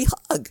 a free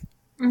hug.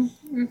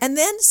 Mm-hmm. And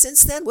then,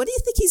 since then, what do you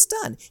think he's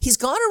done? He's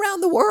gone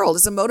around the world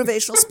as a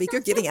motivational speaker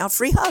giving out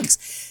free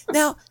hugs.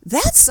 Now,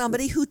 that's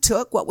somebody who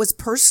took what was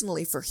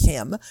personally for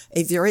him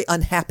a very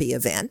unhappy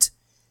event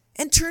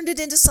and turned it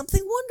into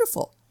something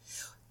wonderful.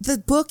 The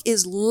book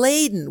is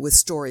laden with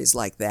stories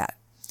like that.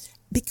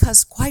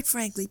 Because, quite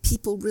frankly,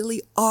 people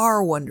really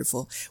are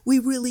wonderful. We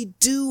really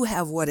do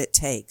have what it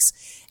takes.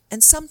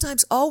 And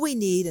sometimes all we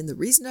need, and the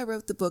reason I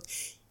wrote the book,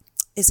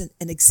 is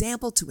an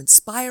example to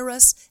inspire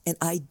us, an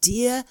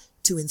idea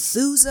to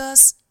enthuse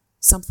us,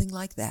 something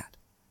like that.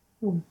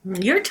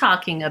 You're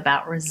talking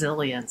about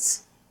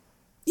resilience.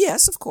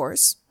 Yes, of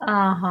course.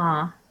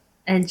 Uh-huh.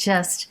 And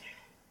just,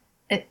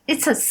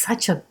 it's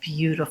such a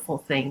beautiful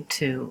thing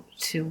to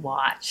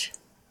watch.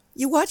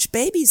 You watch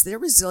babies, they're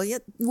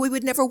resilient. We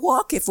would never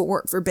walk if it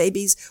weren't for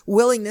babies'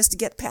 willingness to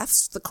get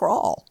past the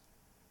crawl.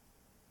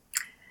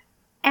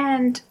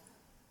 And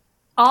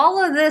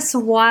all of this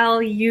while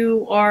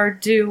you are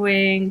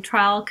doing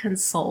trial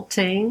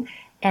consulting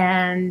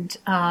and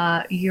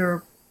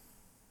your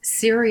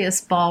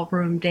serious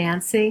ballroom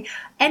dancing.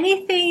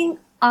 Anything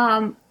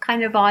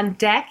kind of on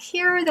deck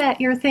here that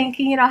you're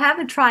thinking, I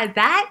haven't tried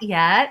that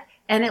yet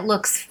and it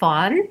looks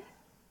fun?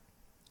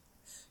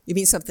 You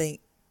mean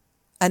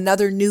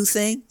another new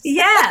thing?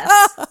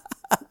 Yes.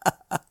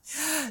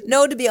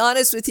 No, to be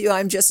honest with you,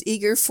 I'm just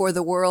eager for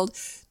the world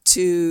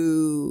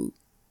to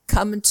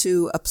come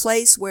to a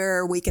place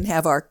where we can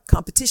have our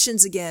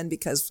competitions again,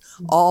 because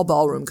all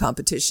ballroom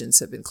competitions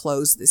have been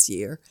closed this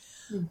year.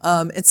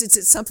 And since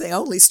it's something I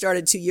only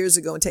started 2 years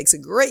ago and takes a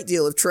great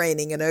deal of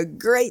training and a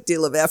great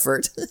deal of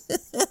effort,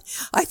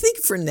 I think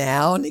for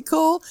now,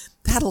 Nicole,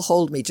 that'll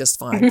hold me just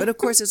fine. But of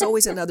course, there's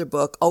always another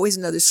book, always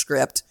another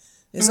script.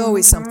 There's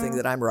always something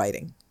that I'm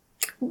writing.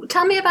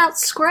 Tell me about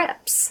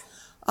scripts.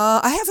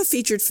 I have a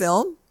featured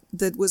film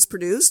that was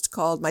produced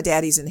called My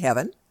Daddy's in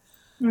Heaven.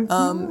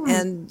 Mm-hmm.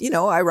 And,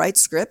 I write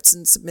scripts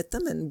and submit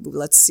them, and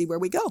let's see where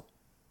we go.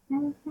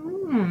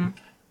 Mm-hmm.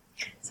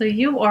 So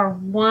you are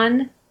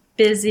one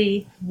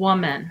busy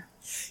woman.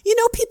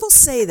 People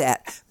say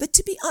that. But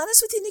to be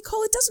honest with you,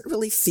 Nicole, it doesn't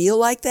really feel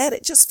like that.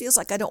 It just feels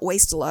like I don't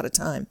waste a lot of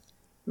time.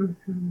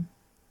 Mm-hmm.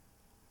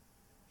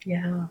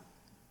 Yeah.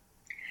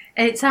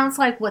 It sounds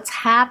like what's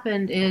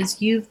happened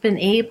is you've been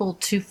able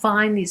to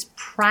find these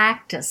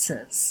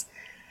practices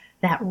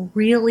that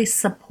really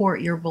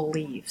support your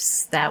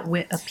beliefs, that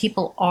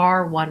people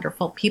are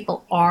wonderful,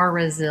 people are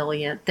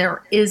resilient.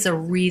 There is a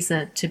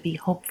reason to be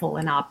hopeful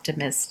and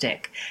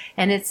optimistic.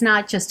 And it's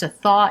not just a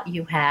thought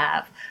you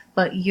have,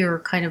 but you're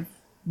kind of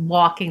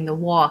walking the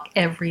walk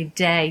every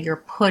day. You're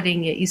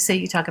putting it,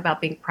 you talk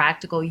about being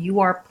practical, you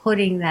are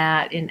putting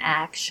that in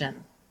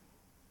action.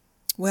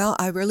 Well,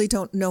 I really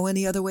don't know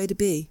any other way to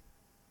be.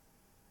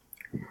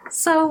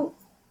 So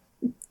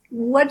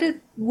what do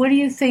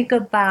you think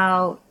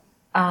about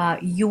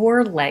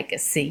your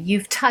legacy?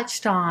 You've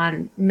touched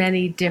on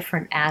many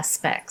different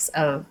aspects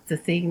of the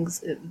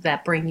things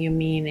that bring you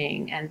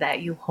meaning and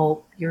that you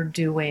hope you're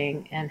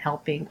doing and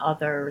helping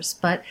others.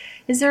 But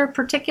is there a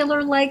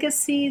particular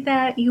legacy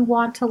that you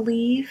want to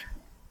leave?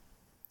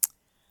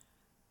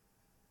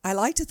 I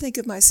like to think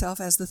of myself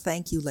as the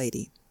thank you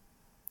lady.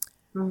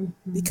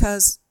 Mm-hmm.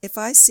 Because if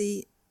I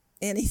see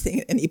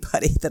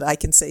anybody that I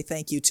can say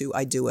thank you to,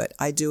 I do it.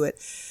 I do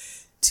it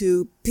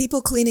to people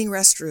cleaning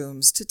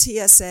restrooms, to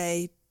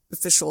TSA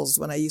officials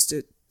when I used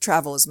to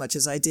travel as much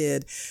as I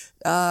did.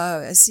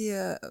 I see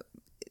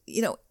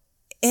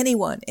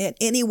anyone and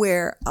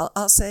anywhere,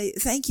 I'll say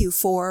thank you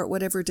for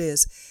whatever it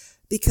is,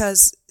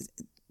 because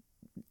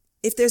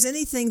if there's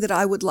anything that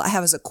I would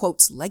have as a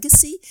quotes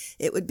legacy,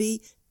 it would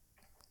be,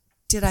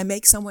 did I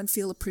make someone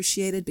feel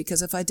appreciated?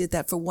 Because if I did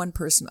that for one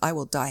person, I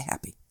will die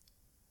happy.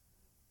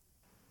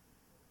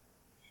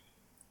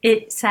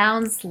 It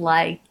sounds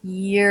like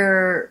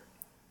you're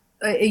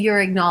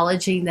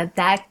acknowledging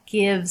that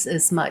gives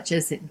as much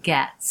as it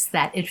gets,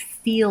 that it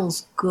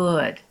feels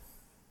good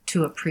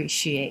to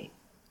appreciate.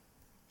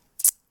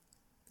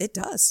 It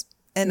does.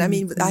 And I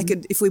mean, I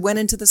could, if we went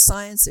into the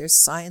science, there's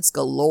science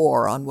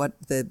galore on what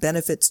the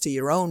benefits to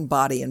your own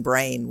body and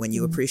brain when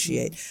you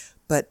appreciate.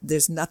 But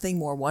there's nothing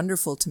more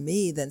wonderful to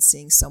me than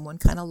seeing someone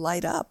kind of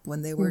light up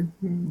when they were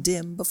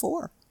dim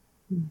before.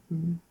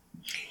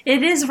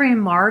 It is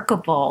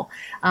remarkable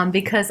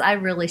because I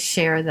really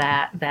share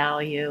that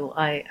value.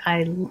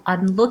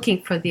 I'm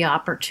looking for the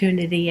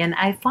opportunity, and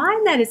I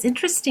find that it's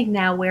interesting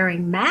now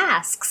wearing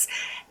masks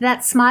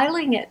that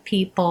smiling at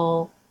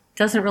people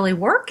doesn't really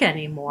work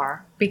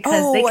anymore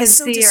because they can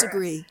see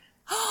disagree.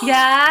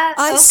 Yeah.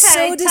 I okay. so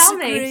Tell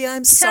disagree. me.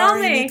 I'm Tell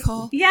sorry, me.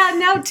 Nicole. Yeah.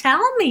 No.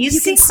 Tell me. You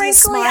see can see a crinkly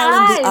smile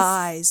eyes. in the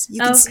eyes.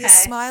 You can see a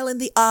smile in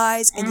the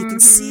eyes, and you can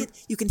see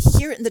it. You can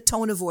hear it in the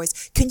tone of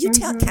voice. Can you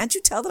tell? Can't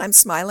you tell that I'm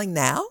smiling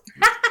now?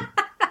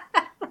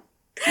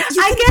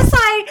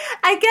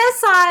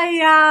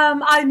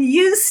 I'm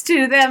used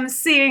to them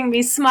seeing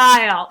me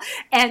smile,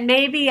 and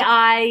maybe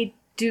I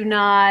do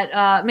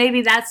not.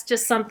 Maybe that's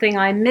just something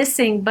I'm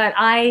missing. But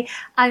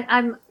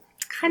I'm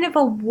kind of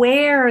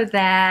aware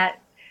that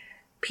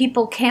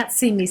people can't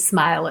see me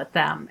smile at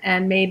them,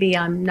 and maybe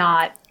I'm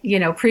not,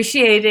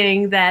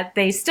 appreciating that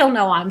they still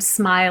know I'm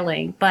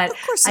smiling. But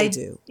of course they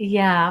do.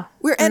 Yeah,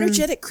 we're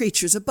energetic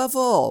creatures. Above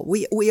all,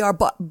 we are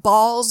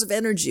balls of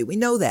energy. We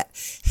know that,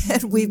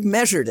 and we've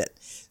measured it.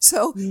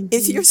 So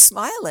if you're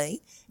smiling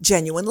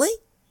genuinely,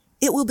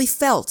 it will be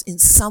felt in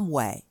some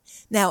way.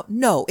 Now,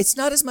 no, it's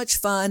not as much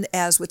fun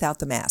as without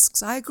the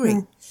masks. I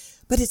agree,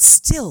 but it's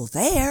still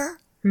there.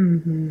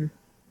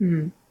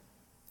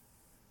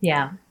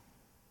 Yeah.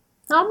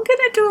 I'm going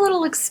to do a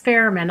little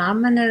experiment.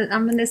 I'm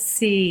going to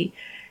see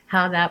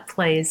how that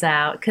plays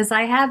out, because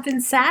I have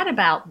been sad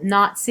about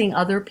not seeing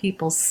other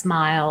people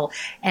smile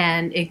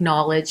and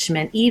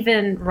acknowledgement,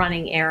 even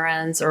running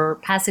errands or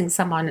passing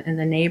someone in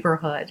the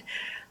neighborhood.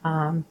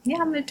 I'm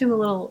going to do a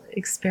little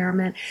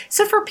experiment.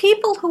 So for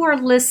people who are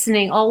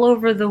listening all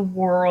over the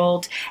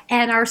world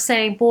and are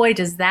saying, boy,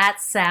 does that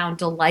sound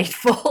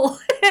delightful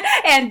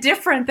and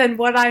different than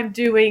what I'm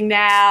doing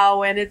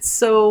now, and it's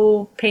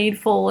so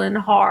painful and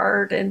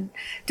hard and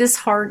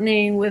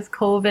disheartening with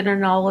COVID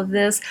and all of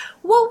this,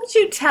 what would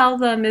you tell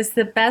them is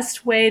the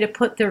best way to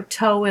put their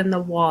toe in the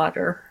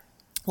water?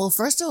 Well,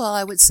 first of all,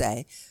 I would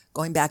say,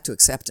 going back to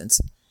acceptance,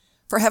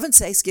 for heaven's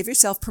sakes, give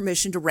yourself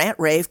permission to rant,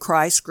 rave,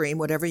 cry, scream,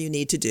 whatever you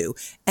need to do,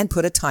 and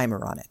put a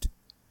timer on it.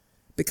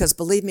 Because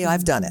believe me,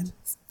 I've done it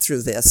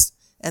through this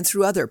and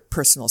through other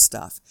personal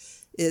stuff.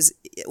 Is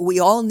we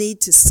all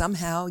need to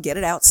somehow get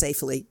it out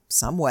safely,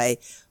 some way,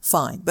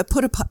 fine. But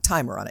put a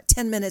timer on it.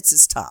 10 minutes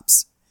is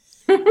tops.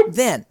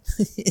 Then,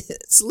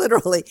 it's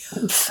literally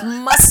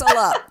muscle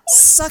up,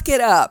 suck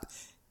it up.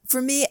 For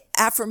me,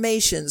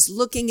 affirmations,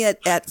 looking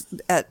at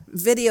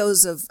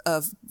videos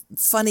of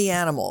funny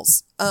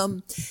animals.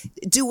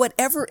 Do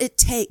whatever it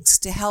takes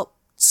to help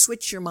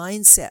switch your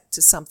mindset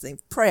to something.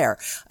 Prayer.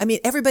 I mean,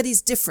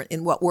 everybody's different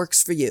in what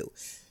works for you.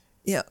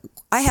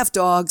 I have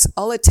dogs.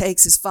 All it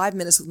takes is 5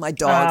 minutes with my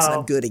dogs and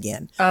I'm good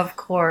again. Of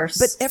course.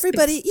 But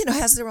everybody,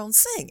 has their own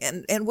thing.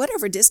 And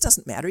whatever it is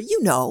doesn't matter.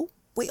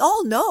 We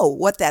all know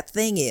what that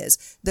thing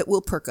is that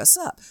will perk us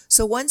up.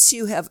 So once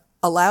you have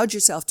allowed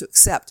yourself to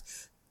accept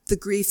the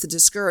grief, the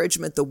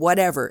discouragement, the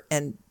whatever,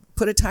 and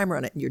put a timer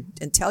on it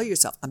and tell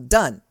yourself, I'm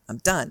done.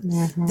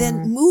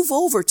 Then move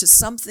over to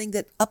something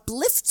that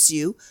uplifts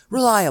you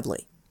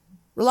reliably.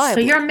 So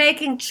you're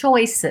making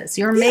choices.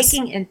 You're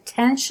making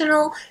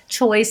intentional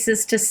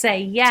choices to say,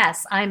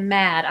 yes, I'm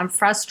mad, I'm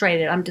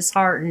frustrated, I'm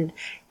disheartened,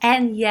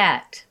 and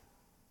yet.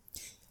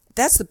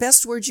 That's the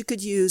best word you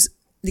could use,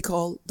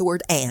 Nicole, the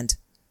word and.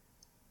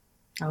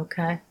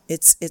 Okay.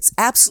 It's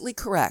absolutely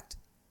correct.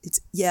 It's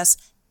yes,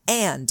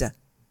 and.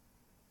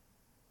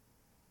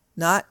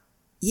 Not,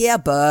 yeah,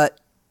 but.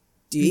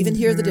 Do you even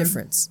hear the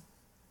difference?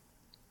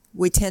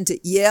 We tend to,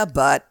 yeah,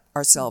 but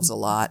ourselves a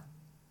lot.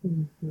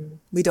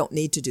 We don't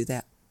need to do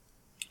that.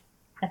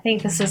 I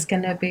think this is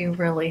going to be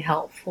really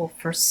helpful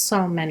for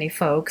so many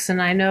folks.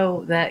 And I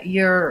know that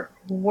your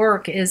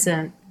work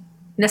isn't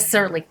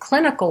necessarily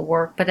clinical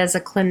work, but as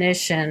a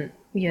clinician,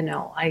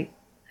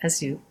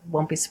 as you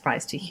won't be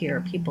surprised to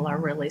hear, people are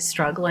really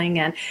struggling.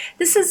 And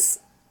this is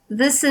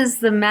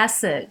the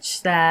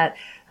message that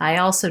I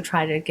also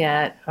try to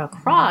get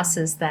across,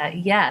 is that,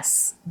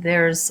 yes,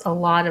 there's a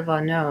lot of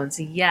unknowns.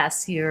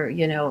 Yes,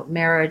 your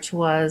marriage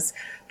was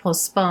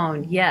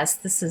postponed. Yes,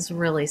 this is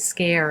really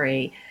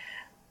scary.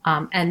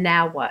 And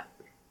now what?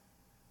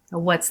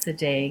 What's the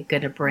day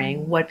going to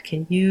bring? What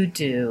can you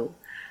do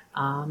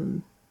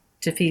to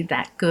feed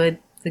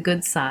the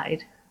good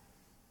side?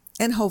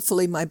 And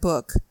hopefully my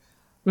book,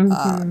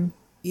 I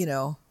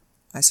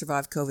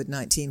survived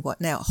COVID-19. What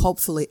now?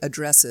 Hopefully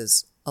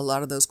addresses a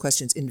lot of those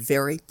questions in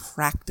very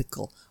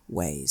practical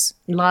ways.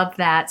 Love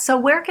that. So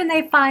where can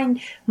they find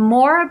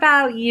more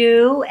about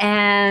you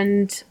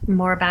and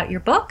more about your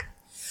book?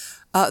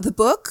 The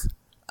book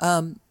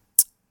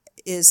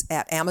is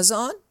at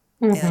Amazon.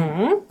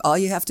 And all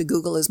you have to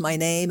Google is my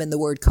name and the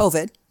word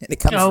COVID, and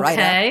it comes right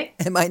up.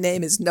 And my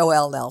name is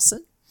Noelle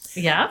Nelson.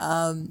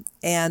 Yeah.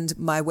 And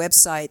my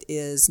website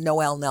is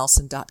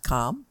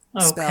noellenelson.com.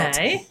 Spelled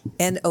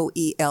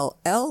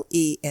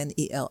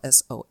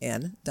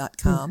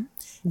NoellenElson.com.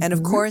 And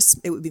of course,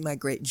 it would be my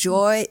great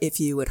joy if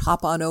you would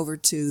hop on over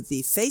to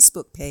the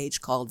Facebook page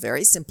called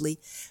very simply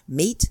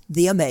Meet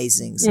the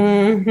Amazings,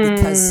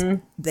 because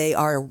they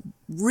are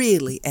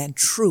really and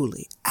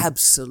truly,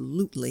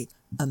 absolutely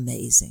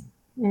amazing.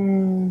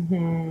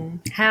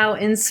 How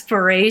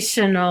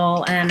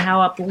inspirational and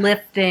how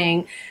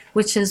uplifting,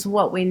 which is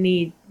what we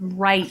need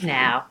right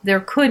now.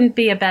 There couldn't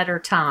be a better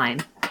time.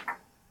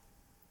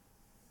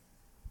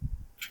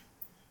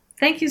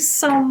 Thank you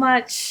so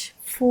much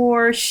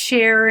for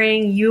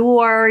sharing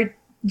your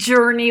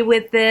journey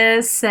with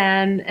this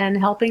and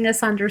helping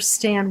us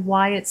understand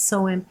why it's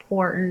so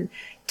important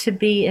to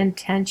be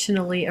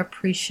intentionally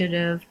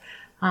appreciative.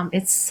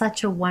 It's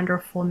such a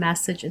wonderful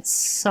message. It's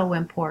so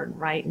important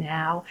right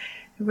now.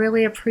 I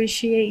really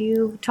appreciate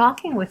you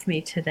talking with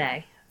me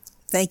today.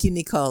 Thank you,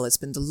 Nicole. It's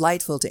been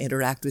delightful to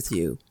interact with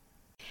you.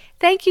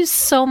 Thank you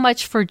so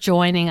much for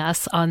joining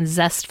us on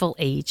Zestful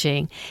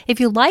Aging. If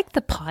you like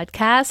the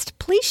podcast,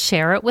 please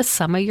share it with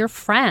some of your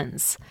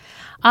friends.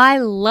 I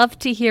love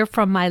to hear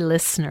from my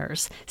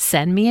listeners.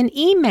 Send me an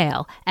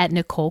email at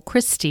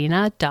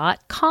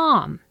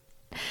NicoleChristina.com.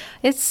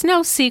 It's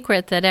no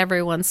secret that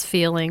everyone's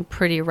feeling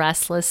pretty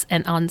restless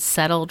and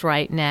unsettled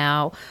right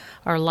now.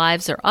 Our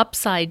lives are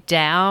upside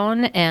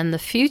down and the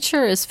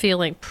future is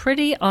feeling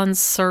pretty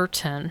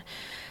uncertain.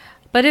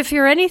 But if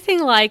you're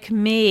anything like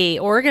me,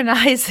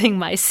 organizing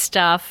my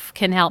stuff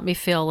can help me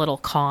feel a little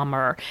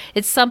calmer.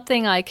 It's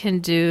something I can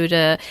do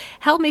to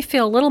help me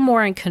feel a little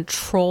more in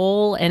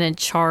control and in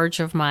charge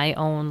of my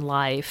own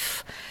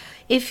life.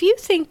 If you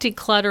think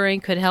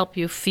decluttering could help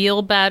you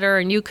feel better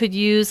and you could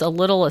use a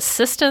little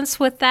assistance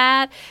with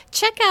that,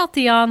 check out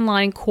the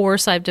online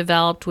course I've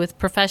developed with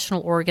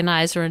professional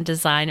organizer and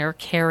designer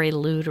Carrie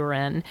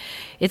Luderin.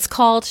 It's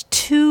called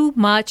Too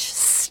Much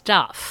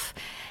Stuff.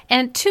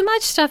 And Too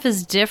Much Stuff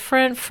is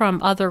different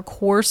from other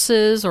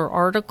courses or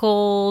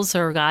articles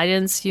or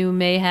guidance you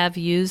may have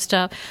used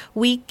up.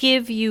 We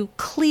give you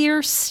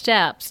clear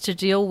steps to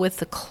deal with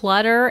the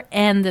clutter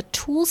and the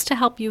tools to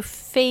help you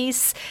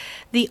face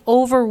the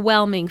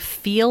overwhelming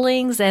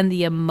feelings and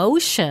the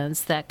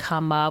emotions that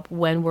come up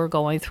when we're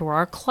going through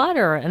our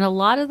clutter. And a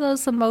lot of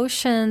those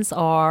emotions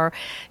are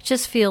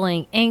just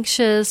feeling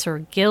anxious or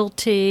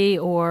guilty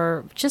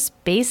or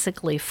just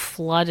basically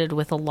flooded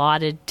with a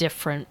lot of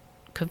different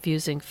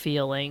confusing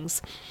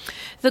feelings.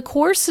 The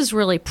course is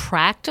really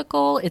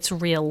practical. It's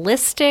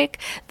realistic.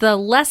 The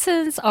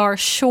lessons are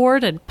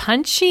short and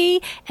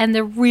punchy, and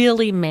they're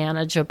really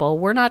manageable.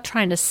 We're not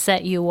trying to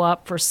set you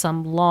up for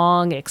some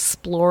long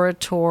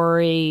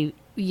exploratory,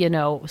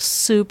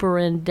 super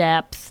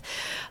in-depth,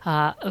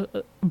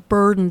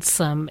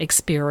 burdensome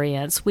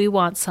experience. We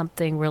want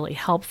something really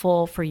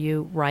helpful for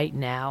you right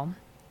now.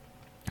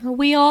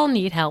 We all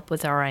need help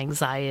with our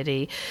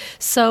anxiety.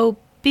 So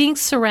being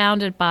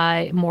surrounded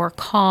by more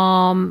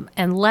calm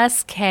and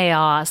less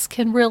chaos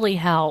can really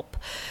help.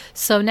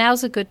 So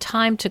now's a good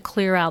time to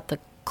clear out the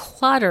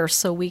clutter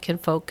so we can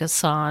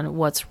focus on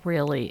what's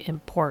really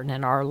important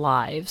in our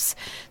lives.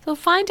 So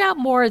find out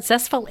more at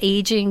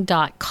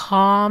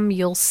zestfulaging.com.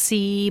 You'll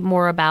see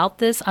more about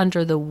this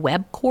under the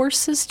web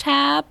courses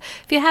tab.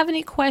 If you have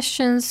any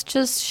questions,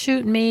 just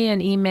shoot me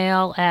an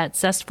email at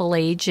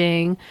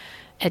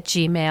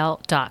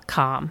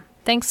zestfulaging@gmail.com.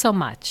 Thanks so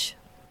much.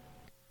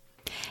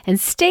 And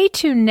stay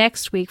tuned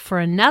next week for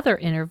another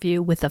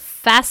interview with a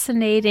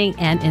fascinating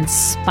and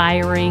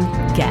inspiring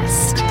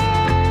guest.